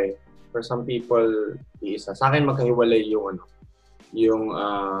iba . For some people iisa. Sa akin magkahiwalay yung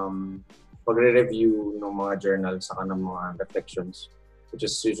pagre-review ng mga journals saka ng mga reflections, which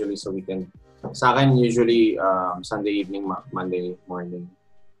is usually sa weekend. Sa akin usually Sunday evening, Monday morning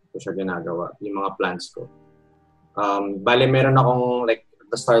ko siya ginagawa, yung mga plans ko. Bale meron akong like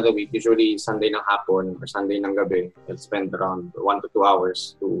the start of the week, usually Sunday ng hapon or Sunday ng gabi, I'll spend around 1 to 2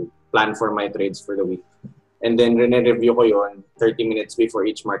 hours to plan for my trades for the week. And then review ko yon 30 minutes before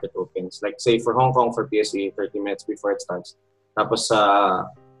each market opens. Like say for Hong Kong, for PSE, 30 minutes before it starts. Tapos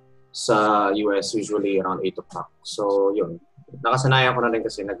sa US, usually around 8 o'clock. So yun, nakasanayan ko na rin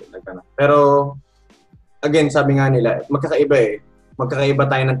kasi nagkana. Pero again, sabi nga nila, magkakaiba . Magkakaiba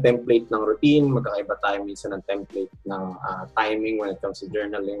tayo ng template ng routine, magkakaiba tayo minsan ng template ng timing when it comes to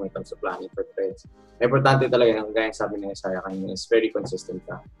journaling, when it comes to planning for trades. Importante talaga, yung gaya sabi ng Isaiah kanina, is very consistent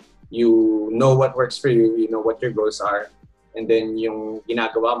ka. You know what works for you, you know what your goals are, and then yung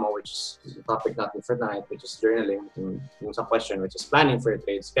ginagawa mo, which is the topic natin for tonight, which is journaling, yung sa question, which is planning for your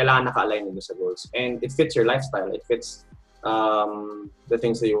trades, kailangan naka-align nyo sa goals. And it fits your lifestyle, it fits the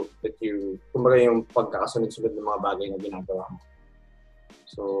things that you kumbaga yung pagkakasunod-sunod ng mga bagay na ginagawa mo.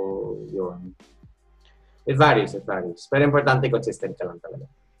 So, yun. It varies. Pero importante, consistent ka lang talaga.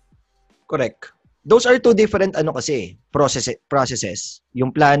 Correct. Those are two different processes.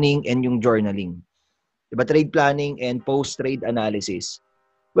 Yung planning and yung journaling. Diba? Trade planning and post-trade analysis.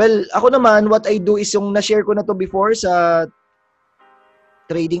 Well, ako naman, what I do is yung na-share ko na to before sa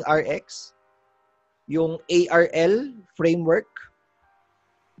Trading RX, yung ARL framework,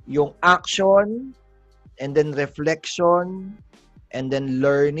 yung action, and then reflection, and then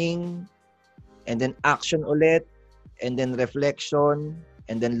learning, and then action ulit, and then reflection,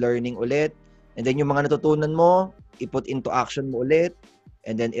 and then learning ulit, and then yung mga natutunan mo, i-put into action mo ulit,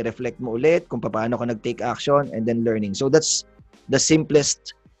 and then i-reflect mo ulit kung paano ka nag-take action, and then learning. So that's the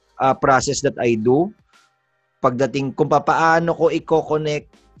simplest process that I do. Pagdating kung paano ko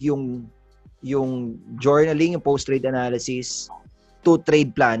i-connect yung journaling, yung post-trade analysis to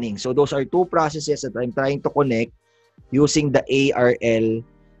trade planning. So those are two processes that I'm trying to connect using the ARL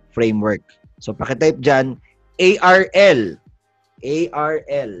framework. So pakitype dyan, ARL.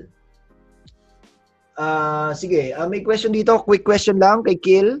 Sige, may question dito. Quick question lang kay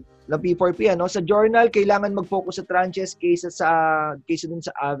Kill ng P4P. Sa journal, kailangan mag-focus sa tranches kaysa dun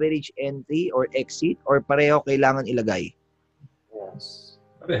sa average entry or exit, or pareho kailangan ilagay? Yes.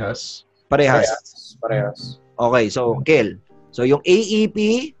 Parehas. Okay, so Kill. So yung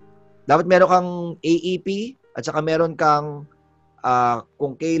AEP, dapat meron kang AEP at saka meron kang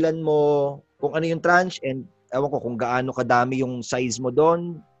kung kailan mo, kung ano yung tranche, and ewan ko kung gaano kadami yung size mo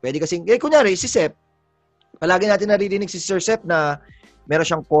doon. Pwede kasing, kunyari, si Sep, palagi natin naririnig si Sir Sep na meron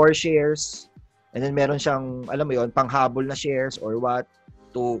siyang core shares, and then meron siyang, alam mo yon, panghabol na shares or what,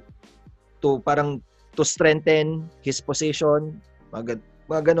 to strengthen his position, mga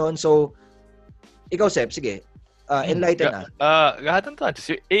ganon. So, ikaw, Sep, sige, enlighten na. Lahat ng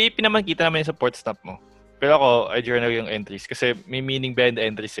tranches. AEP naman, kita naman yung sa port stop mo. Pero ako, I journal yung entries kasi may meaning behind the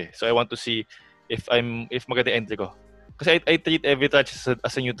entries eh. So I want to see if maganda entry ko. Kasi I treat every tranche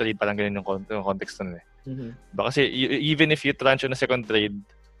as a new trade, parang ganun yung context nun eh. Kasi even if you tranche on a second trade,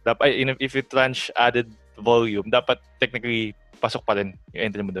 if you tranche added volume, dapat technically pasok pa rin yung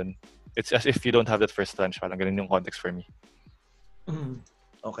entry mo dun. It's as if you don't have that first tranche, parang ganun yung context for me.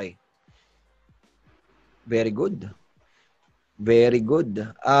 Okay. Very good. Very good.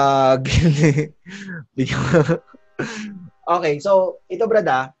 Okay, so ito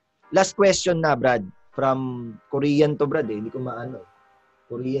Brad last question na Brad. From Korean to Brad Hindi ko maano.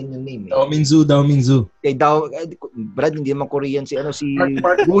 Korean yung name eh. Dao Minzu. Okay, Brad, hindi naman Korean si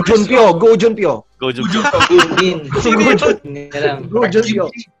Go Junpyo.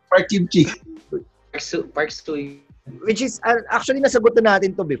 Park Kim-chi. Park Soo. Which is, actually nasagot na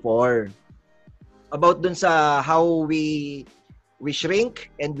natin to before. About dun sa how we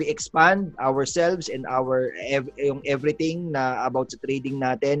shrink and we expand ourselves and yung everything na about sa trading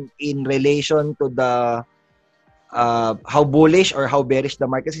natin in relation to the how bullish or how bearish the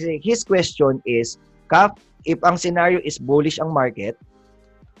market. Kasi his question is, Kap, if ang scenario is bullish ang market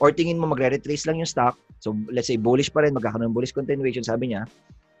or tingin mo magre-retrace lang yung stock, so let's say bullish pa rin, magkakaroon ng bullish continuation, sabi niya,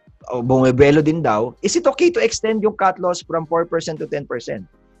 bumibelo din daw, is it okay to extend yung cut loss from 4% to 10%?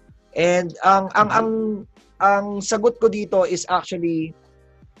 And ang sagot ko dito is actually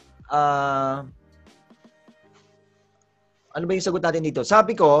ano ba yung sagot natin dito?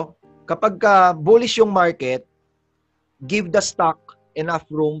 Sabi ko, kapag bullish yung market, give the stock enough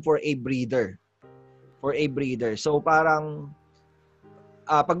room for a breather. So parang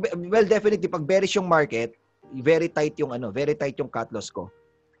definitely pag bearish yung market, very tight yung cut loss ko.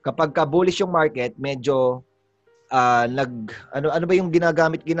 Kapag bullish yung market, medyo ano ba yung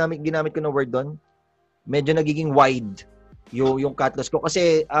ginamit ko na word doon? Medyo nagiging wide yung cut loss ko.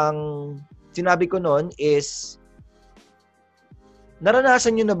 Kasi ang sinabi ko noon is,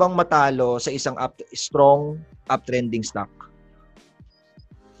 naranasan nyo na bang matalo sa isang strong uptrending stock?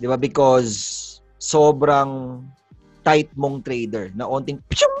 Di ba? Because sobrang tight mong trader na onting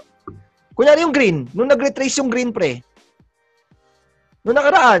kunyari yung green, nung nag-retrace yung green pre, nung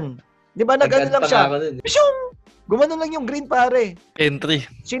nakaraan, di ba nag-ano lang siya? Gumano lang yung green pare. Entry.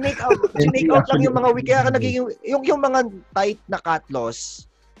 Sinake out lang yung mga weak. Kaya nagiging yung mga tight na cut loss,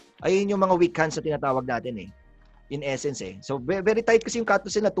 ayun yung mga weak hands na tinatawag natin eh. In essence eh. So very tight kasi yung cut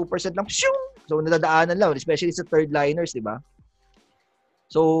loss nila, 2% lang. So nadadaanan lang, especially sa third liners, di ba?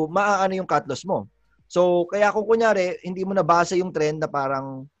 So maaano yung cut loss mo. So kaya kung kunyari, hindi mo nabasa yung trend na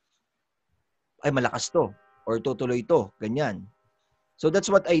parang ay malakas to or tutuloy to, ganyan. So that's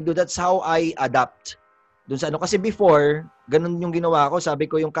what I do. That's how I adapt. Doon sa kasi before, ganun yung ginawa ko. Sabi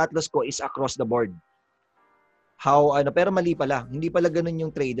ko yung cut loss ko is across the board. Pero mali pala. Hindi pala ganun yung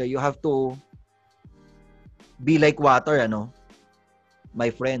trader. You have to be like water, my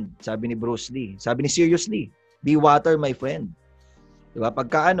friend. Sabi ni Bruce Lee. Sabi ni Serious Lee, be water, my friend. Diba?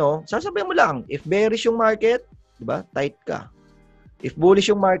 Pagka sasabihin mo lang, if bearish yung market, diba? Tight ka. If bullish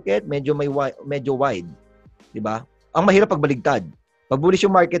yung market, medyo wide. Diba? Ang mahirap pagbaligtad. Pag bullish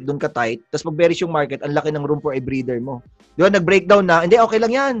yung market, doon ka tight. Tapos pag bearish yung market, ang laki ng room for a breather mo. Diba? Nag-breakdown na. Hindi, okay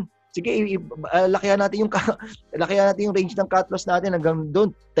lang yan. Sige, lakihan natin yung range ng cut loss natin hanggang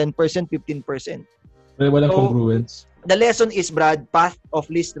doon, 10%, 15%. Walang congruence. The lesson is, Brad, path of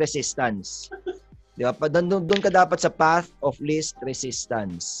least resistance. Di ba? Doon ka dapat sa path of least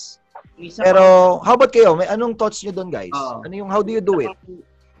resistance. Pero, how about kayo? May anong thoughts nyo doon, guys? How do you do it?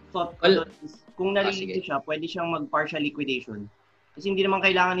 Kung nalilito siya, pwede siyang mag-partial liquidation. Kasi hindi naman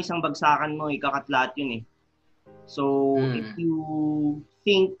kailangan isang bagsakan mo, ikakat yun eh. So, if you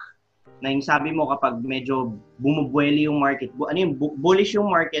think na yung sabi mo kapag medyo bumubueli yung market, bullish yung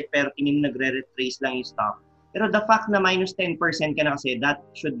market pero tingin mo nagre-retrace lang yung stock. Pero the fact na minus 10% ka na kasi, that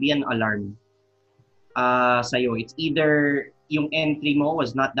should be an alarm sa'yo. It's either yung entry mo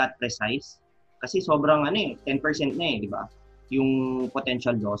was not that precise kasi sobrang 10% na di ba? Yung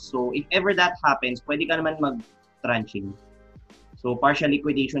potential loss. So, if ever that happens, pwede ka naman mag-tranching. So, partial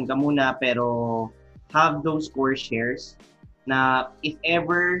liquidation ka muna pero have those core shares na if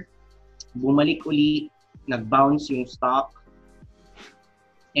ever bumalik uli, nag-bounce yung stock,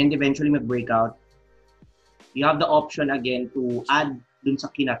 and eventually mag-breakout, you have the option again to add dun sa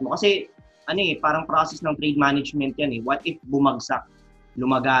kinat mo. Kasi, parang process ng trade management yan eh. What if bumagsak,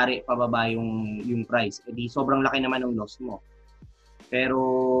 lumagari, pababa yung price? E di sobrang laki naman ng loss mo.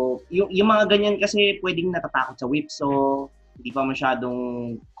 Pero, yung mga ganyan kasi pwedeng natatakot sa whipsaw, hindi pa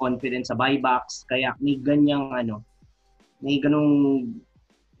masyadong confident sa buybacks, kaya may ganung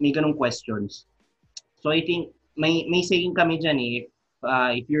questions. So I think may saying kami dyan eh,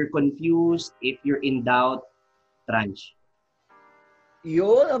 if you're confused, if you're in doubt, tranche.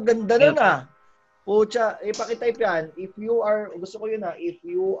 Yun, ang ganda nun Pucha, pakitype yan. Gusto ko yun if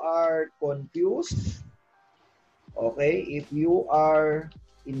you are confused, okay, if you are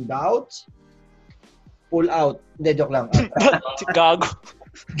in doubt, pull out. Hindi, joke lang. Gago.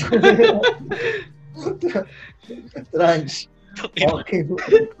 Tranche. Okay.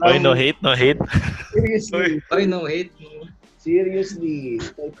 Why no hate? No hate? Seriously. Why no hate? Seriously.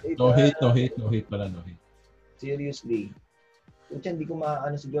 No hate pala, no hate. Seriously. Kung hindi ko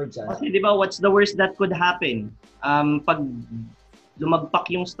maano si George, Kasi di ba, what's the worst that could happen? Pag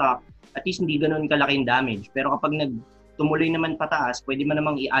lumagpak yung stock, at least hindi ganun kalaking damage. Pero kapag tumuloy naman pataas, pwede mo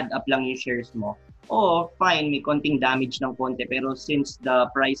namang i-add up lang yung shares mo. Fine, may konting damage ng konti. Pero since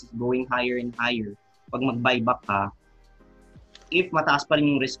the price is going higher and higher, pag mag-buyback ka, if mataas pa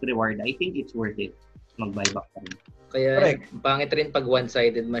rin yung risk-reward, I think it's worth it mag-buyback pa rin. Kaya Correct. Pangit rin pag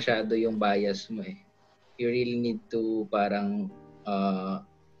one-sided masyado yung bias mo eh. You really need to parang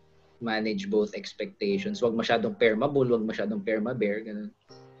manage both expectations. Huwag masyadong perma-bull, huwag masyadong perma-bear. Ganun.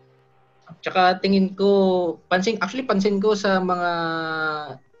 Tsaka tingin ko, pansin ko sa mga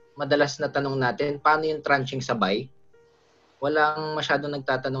madalas na tanong natin, paano yung tranching sa buy? Walang masyadong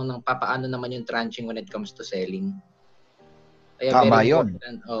nagtatanong ng paano naman yung tranching when it comes to selling. Kaya Tama yun.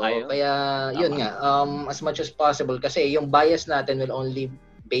 Kaya yun nga, as much as possible kasi yung bias natin will only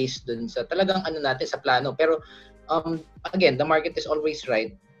based dun sa talagang natin sa plano. Pero again, the market is always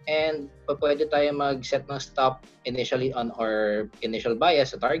right and pwede tayo mag-set ng stop initially on our initial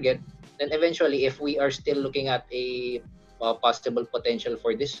bias sa target. Then eventually, if we are still looking at a possible potential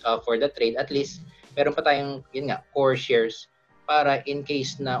for this for the trade, at least meron pa tayong core shares para in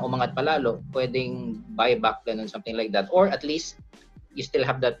case na umangat palalo, pwedeng buyback ganun, something like that. Or at least, you still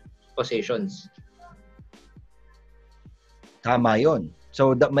have that positions. Tama yun.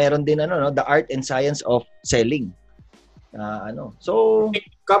 So, mayroon din the art and science of selling. So,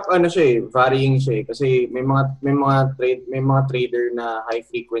 Cap siya eh, varying siya eh. Kasi may mga trader na high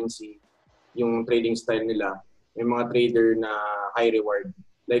frequency yung trading style nila. May mga trader na high reward.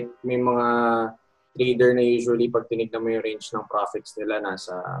 Like, may mga trader na usually pag tinignan mo yung range ng profits nila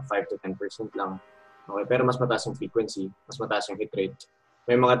nasa 5 to 10% lang. Okay, pero mas mataas yung frequency, mas mataas yung hit rate.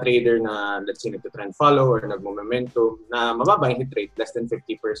 May mga trader na let's say nagto-trend follow or nagmo-momentum na mababa yung hit rate, less than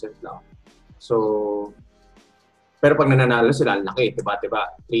 50% lang. So, pero pag nananalo sila, ang laki, diba?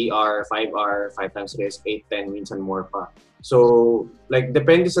 3R, 5R, 5 times risk, 8, 10, minsan more pa. So, like,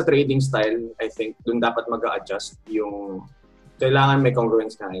 depende sa trading style, I think, dun dapat mag-a-adjust yung kailangan may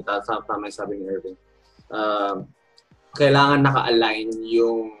congruence ka. Tama yung sabi ni Irving. Kailangan naka-align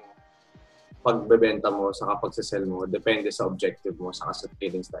yung pagbebenta mo sa pagsasell mo. Depende sa objective mo sa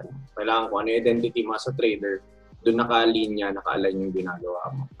trading style. Kailangan kung ano yung identity mo sa trader, doon naka-align yung ginagawa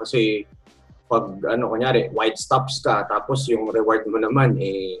mo. Kasi pag kunyari, wide stops ka, tapos yung reward mo naman,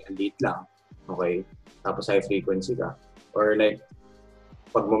 ang liit lang. Okay? Tapos high frequency ka. Or like,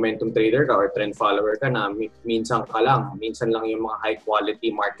 pag momentum trader ka or trend follower ka na, minsan lang yung mga high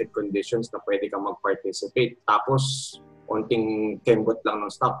quality market conditions na pwede kang mag-participate. Tapos, konting kembot lang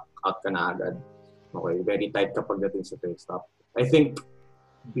ng stock, out ka na agad. Okay? Very tight kapag dating sa trade stop. I think,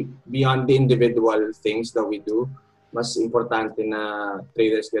 beyond the individual things that we do, mas importante na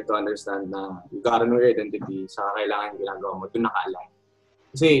traders get to understand na you gotta know your identity sa kailangan yung ginagawa mo, doon naka-align.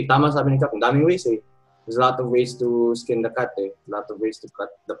 Kasi tama sabi ni Cap, ang daming ways There's a lot of ways to skin the cat A lot of ways to cut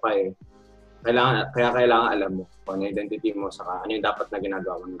the pie. Kaya kailangan alam mo kung ano yung identity mo, saka ano yung dapat na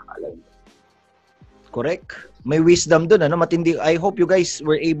ginagawa mo naka-align. Correct. May wisdom doon, matindi. I hope you guys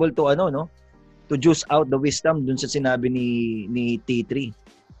were able to to juice out the wisdom doon sa sinabi ni T3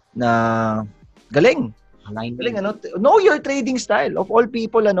 na galing. Galing, know your trading style. Of all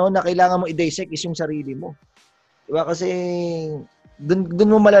people, na kailangan mo i-dissect is yung sarili mo. Diba? Kasi, dun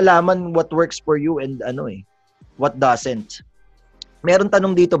mo malalaman what works for you and what doesn't. Meron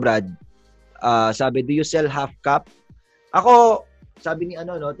tanong dito, Brad. Sabi, do you sell half cup? Ako, sabi ni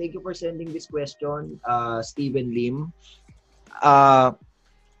thank you for sending this question, Steven Lim.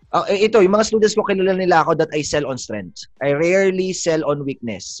 Ito, yung mga students ko, kilala nila ako that I sell on strength. I rarely sell on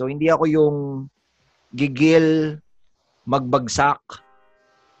weakness. So, hindi ako yung gigil, magbagsak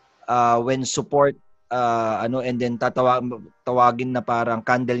when support and then tawagin na parang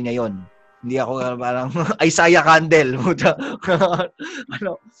candle ngayon. Hindi ako parang Isaiah candle.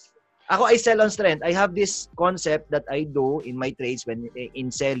 Ako I sell on strength. I have this concept that I do in my trades when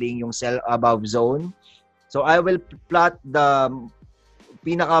in selling yung sell above zone. So I will plot the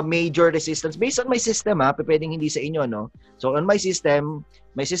pinaka major resistance based on my system pwedeng hindi sa inyo So on my system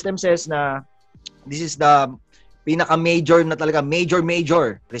says na this is the pinaka-major na talaga, major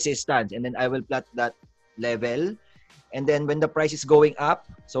resistance. And then I will plot that level. And then when the price is going up,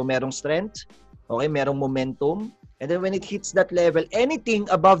 so merong strength, okay, merong momentum. And then when it hits that level, anything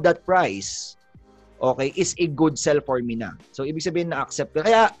above that price, okay, is a good sell for me na. So ibig sabihin na-accept ko.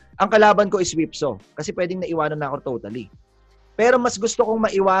 Kaya ang kalaban ko is whipsaw. Kasi pwedeng naiwanan na ako totally. Pero mas gusto kong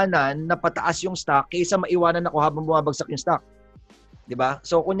maiwanan na pataas yung stock kaysa maiwanan ako habang bumabagsak yung stock. Diba?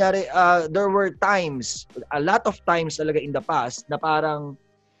 So, kunyari, there were times, a lot of times talaga in the past, na parang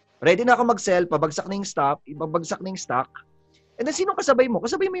ready na ako mag-sell, pabagsak na yung stock, ibabagsak na yung stock. And then, sino kasabay mo?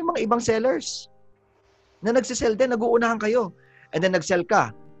 Kasabay mo yung mga ibang sellers na nagsisell din, nag-uunahan kayo. And then, nag-sell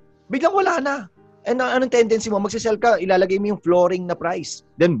ka. Biglang wala na. And anong tendency mo? Magsisell ka, ilalagay mo yung flooring na price.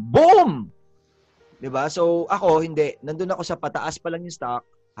 Then, boom! Diba? So, ako, hindi. Nandun ako sa pataas pa lang yung stock.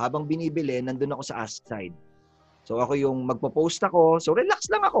 Habang binibili, nandun ako sa ask side. So ako yung magpo-post ako. So relax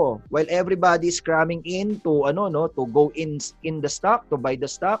lang ako while everybody is cramming in to to go in the stock, to buy the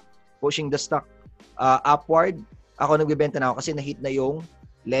stock, pushing the stock upward. Ako nagbebenta na ako kasi na-hit na yung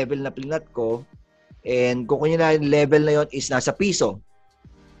level na plinat ko. And kung kunya na level na yon is nasa piso,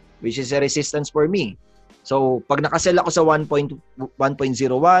 which is a resistance for me. So pag nakasell ako sa 1.01,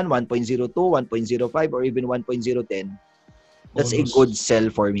 1.02, 1.05 or even 1.010, that's bonus. A good sell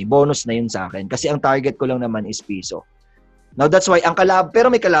for me. Bonus na yun sa akin. Kasi ang target ko lang naman is piso. Now, that's why,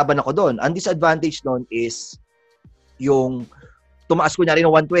 pero may kalaban ako doon. Ang disadvantage doon is yung tumaas ko niya rin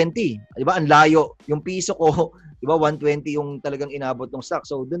ng 120. Diba? Ang layo. Yung piso ko, diba? 120 yung talagang inabot ng stock.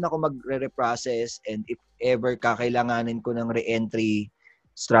 So, doon ako magre-reprocess and if ever kakailanganin ko ng re-entry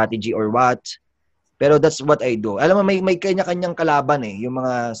strategy or what. Pero that's what I do. Alam mo, may kanya-kanyang kalaban yung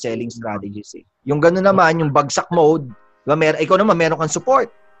mga selling strategies Yung gano'n naman, yung bagsak mode, diba, ikaw naman, meron kang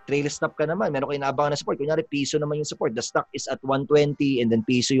support. Trail stop ka naman. Meron kang inaabangan na support. Kunyari, piso naman yung support. The stock is at 120 and then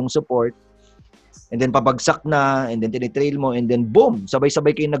piso yung support. And then pabagsak na and then tinitrail mo and then boom!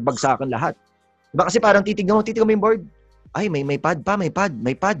 Sabay-sabay kayo nagbagsakan lahat. Diba? Kasi parang titignan mo yung board. Ay, may pad pa, may pad.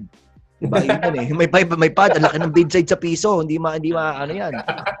 Diba? Yun May pad. Ang laki ng bid side sa piso. Hindi ano yan.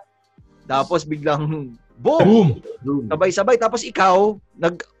 Tapos biglang boom! Sabay-sabay. Tapos ikaw,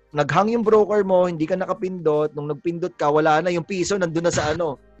 naghang yung broker mo, hindi ka nakapindot, nung nagpindot ka, wala na yung piso, nandun na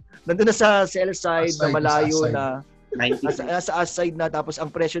sa sell side na malayo na, nasa as side na, tapos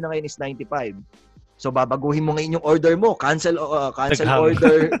ang presyo na ngayon is 95. So, babaguhin mo ngayon yung order mo, cancel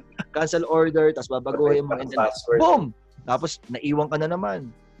order, tapos babaguhin mo, and then, boom! Tapos, naiwan ka na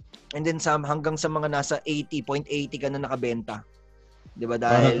naman. And then, hanggang sa mga nasa 80.80 ka na nakabenta. Diba?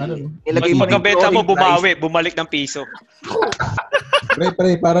 Dahil, nilagay mo pagkabenta mo, bumalik ng piso.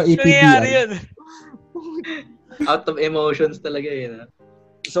 Pre, parang EPD yun. Out of emotions talaga yun.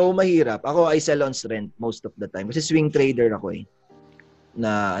 So, mahirap. Ako, I sell on strength most of the time. Kasi swing trader ako .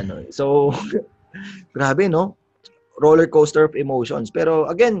 So, grabe, no? roller coaster of emotions. Pero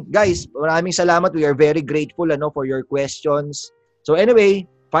again, guys, maraming salamat. We are very grateful for your questions. So anyway,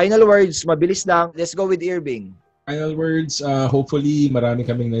 final words, mabilis lang. Let's go with Irving. Final words, hopefully marami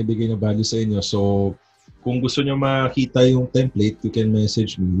kaming naibigay na value sa inyo. So kung gusto nyo makita yung template, you can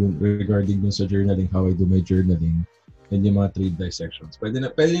message me yung regarding dun sa journaling, how I do my journaling, and yung mga trade dissections. Pwede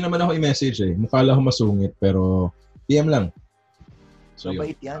naman ako i-message Mukha lang ako masungit, pero PM lang. So,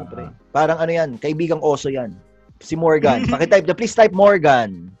 mabait yan, pre. Parang yan, kaibigang oso yan. Si Morgan. Pakitype na, please type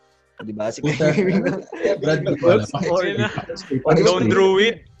Morgan. Diba? Si Brad, don't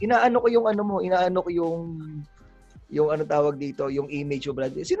druid. Inaano ko yung yung tawag dito, yung image mo,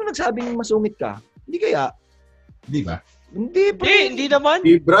 Brad. Sino nagsabing masungit ka? Hindi kaya? Hindi ba? Hindi, pre. Hindi naman.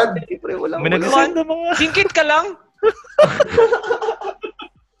 Hey, Brad. Hindi, pre. Wala. May nag-send na mga... Singkit ka lang.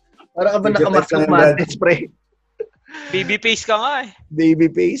 Parang ka ba nakamask ng madness, pre? Baby face ka nga Baby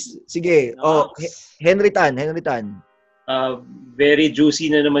face? Sige. No. Henry Tan. Very juicy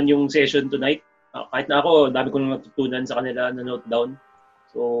na naman yung session tonight. Kahit na ako, dami ko nang natutunan sa kanila na note down.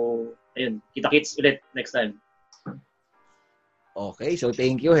 So, ayun. Kita-kits ulit next time. Okay, so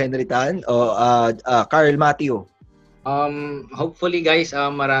thank you, Henry Tan. Carl Matthew. Hopefully guys,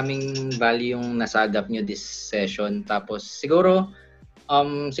 maraming value yung nasagap nyo this session. Tapos siguro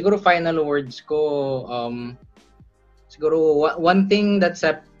final words ko, siguro one thing that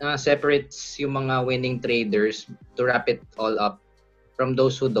separates yung mga winning traders, to wrap it all up, from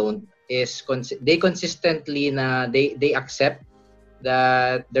those who don't, is they consistently they accept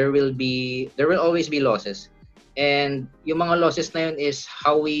that there will always be losses. And yung mga losses na yun is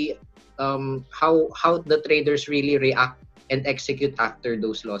how the traders really react and execute after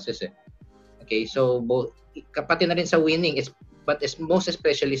those losses. Okay, so both pati na rin sa winning, but most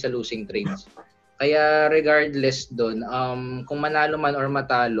especially sa losing trades. Kaya regardless doon, kung manalo man or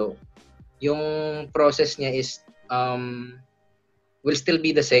matalo, yung process niya is will still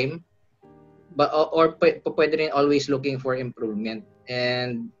be the same, but or pwede rin always looking for improvement.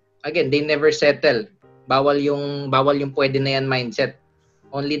 And again, they never settle. Bawal yung pwede na yan mindset.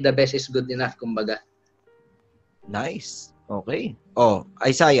 Only the best is good enough, kumbaga. Nice. Okay.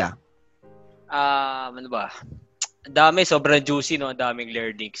 Isaiah. Ano ba? Ang dami, sobrang juicy, no? Ang daming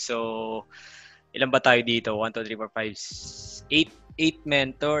learning. So, ilan ba tayo dito? 1, 2, 3, 4, 5, 8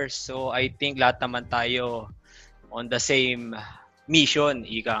 mentors. So, I think lahat naman tayo on the same mission,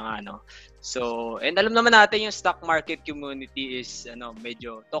 ika nga, no? So, and alam naman natin yung stock market community is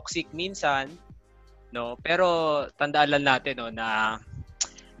medyo toxic minsan, no? Pero tandaan lang natin, no, na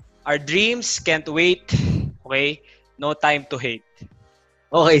our dreams can't wait. Okay? No time to hate.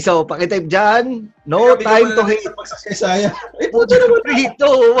 Okay, so pakitype dyan. No time to hate. Pagsasaya. Puto naman 3,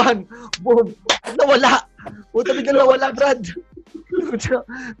 2, 1. Boom. Nawala. Puto biglang nawala, Brad.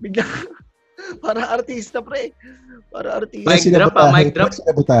 Biglang. Para artista, pre. Para artista. Mic drop. Mic drop.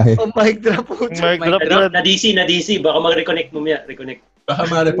 Mic drop. Na DC. Baka mag-reconnect mo niya. Reconnect. Baka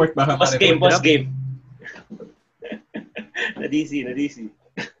ma-report. Post game. Na DC.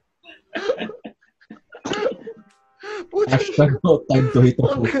 Hashtag no time to hate.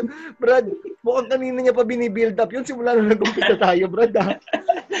 Brad, mukhang kanina niya pa binibuild up yun. Simula nung nag-umpisa tayo, Brad.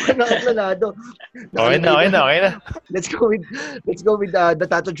 Nakaplanado. Okay na. Let's go with the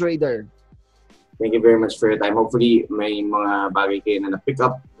Tattoo Trader. Thank you very much for your time. Hopefully, may mga bagay kayo na na-pick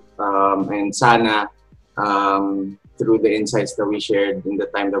up. And sana, through the insights that we shared in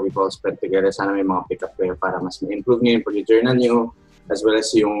the time that we've all spent together, sana may mga pick up kayo para mas ma-improve nyo yung pag-journal nyo, as well as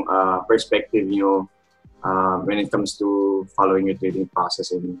yung perspective nyo when it comes to following your trading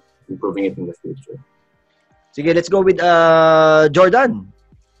process and improving it in the future. Sige, let's go with Jordan.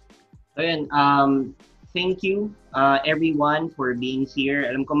 Ayun, thank you everyone for being here.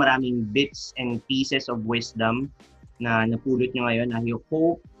 Alam ko maraming bits and pieces of wisdom na napulot nyo ngayon. I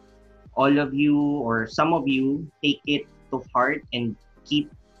hope all of you or some of you take it to heart and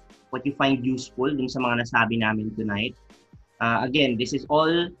keep what you find useful dun sa mga nasabi namin tonight. Again, this is all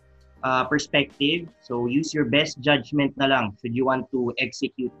perspective. So use your best judgment na lang should you want to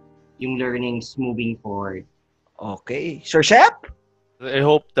execute yung learnings moving forward. Okay. Sir Shep? I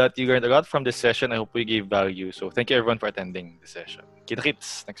hope that you learned a lot from this session. I hope we gave value. So thank you everyone for attending the session.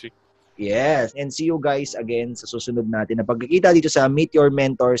 Kita-kits next week. Yes. And see you guys again sa susunod natin na pagkikita dito sa Meet Your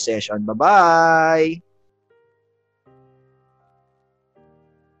Mentor session. Bye-bye!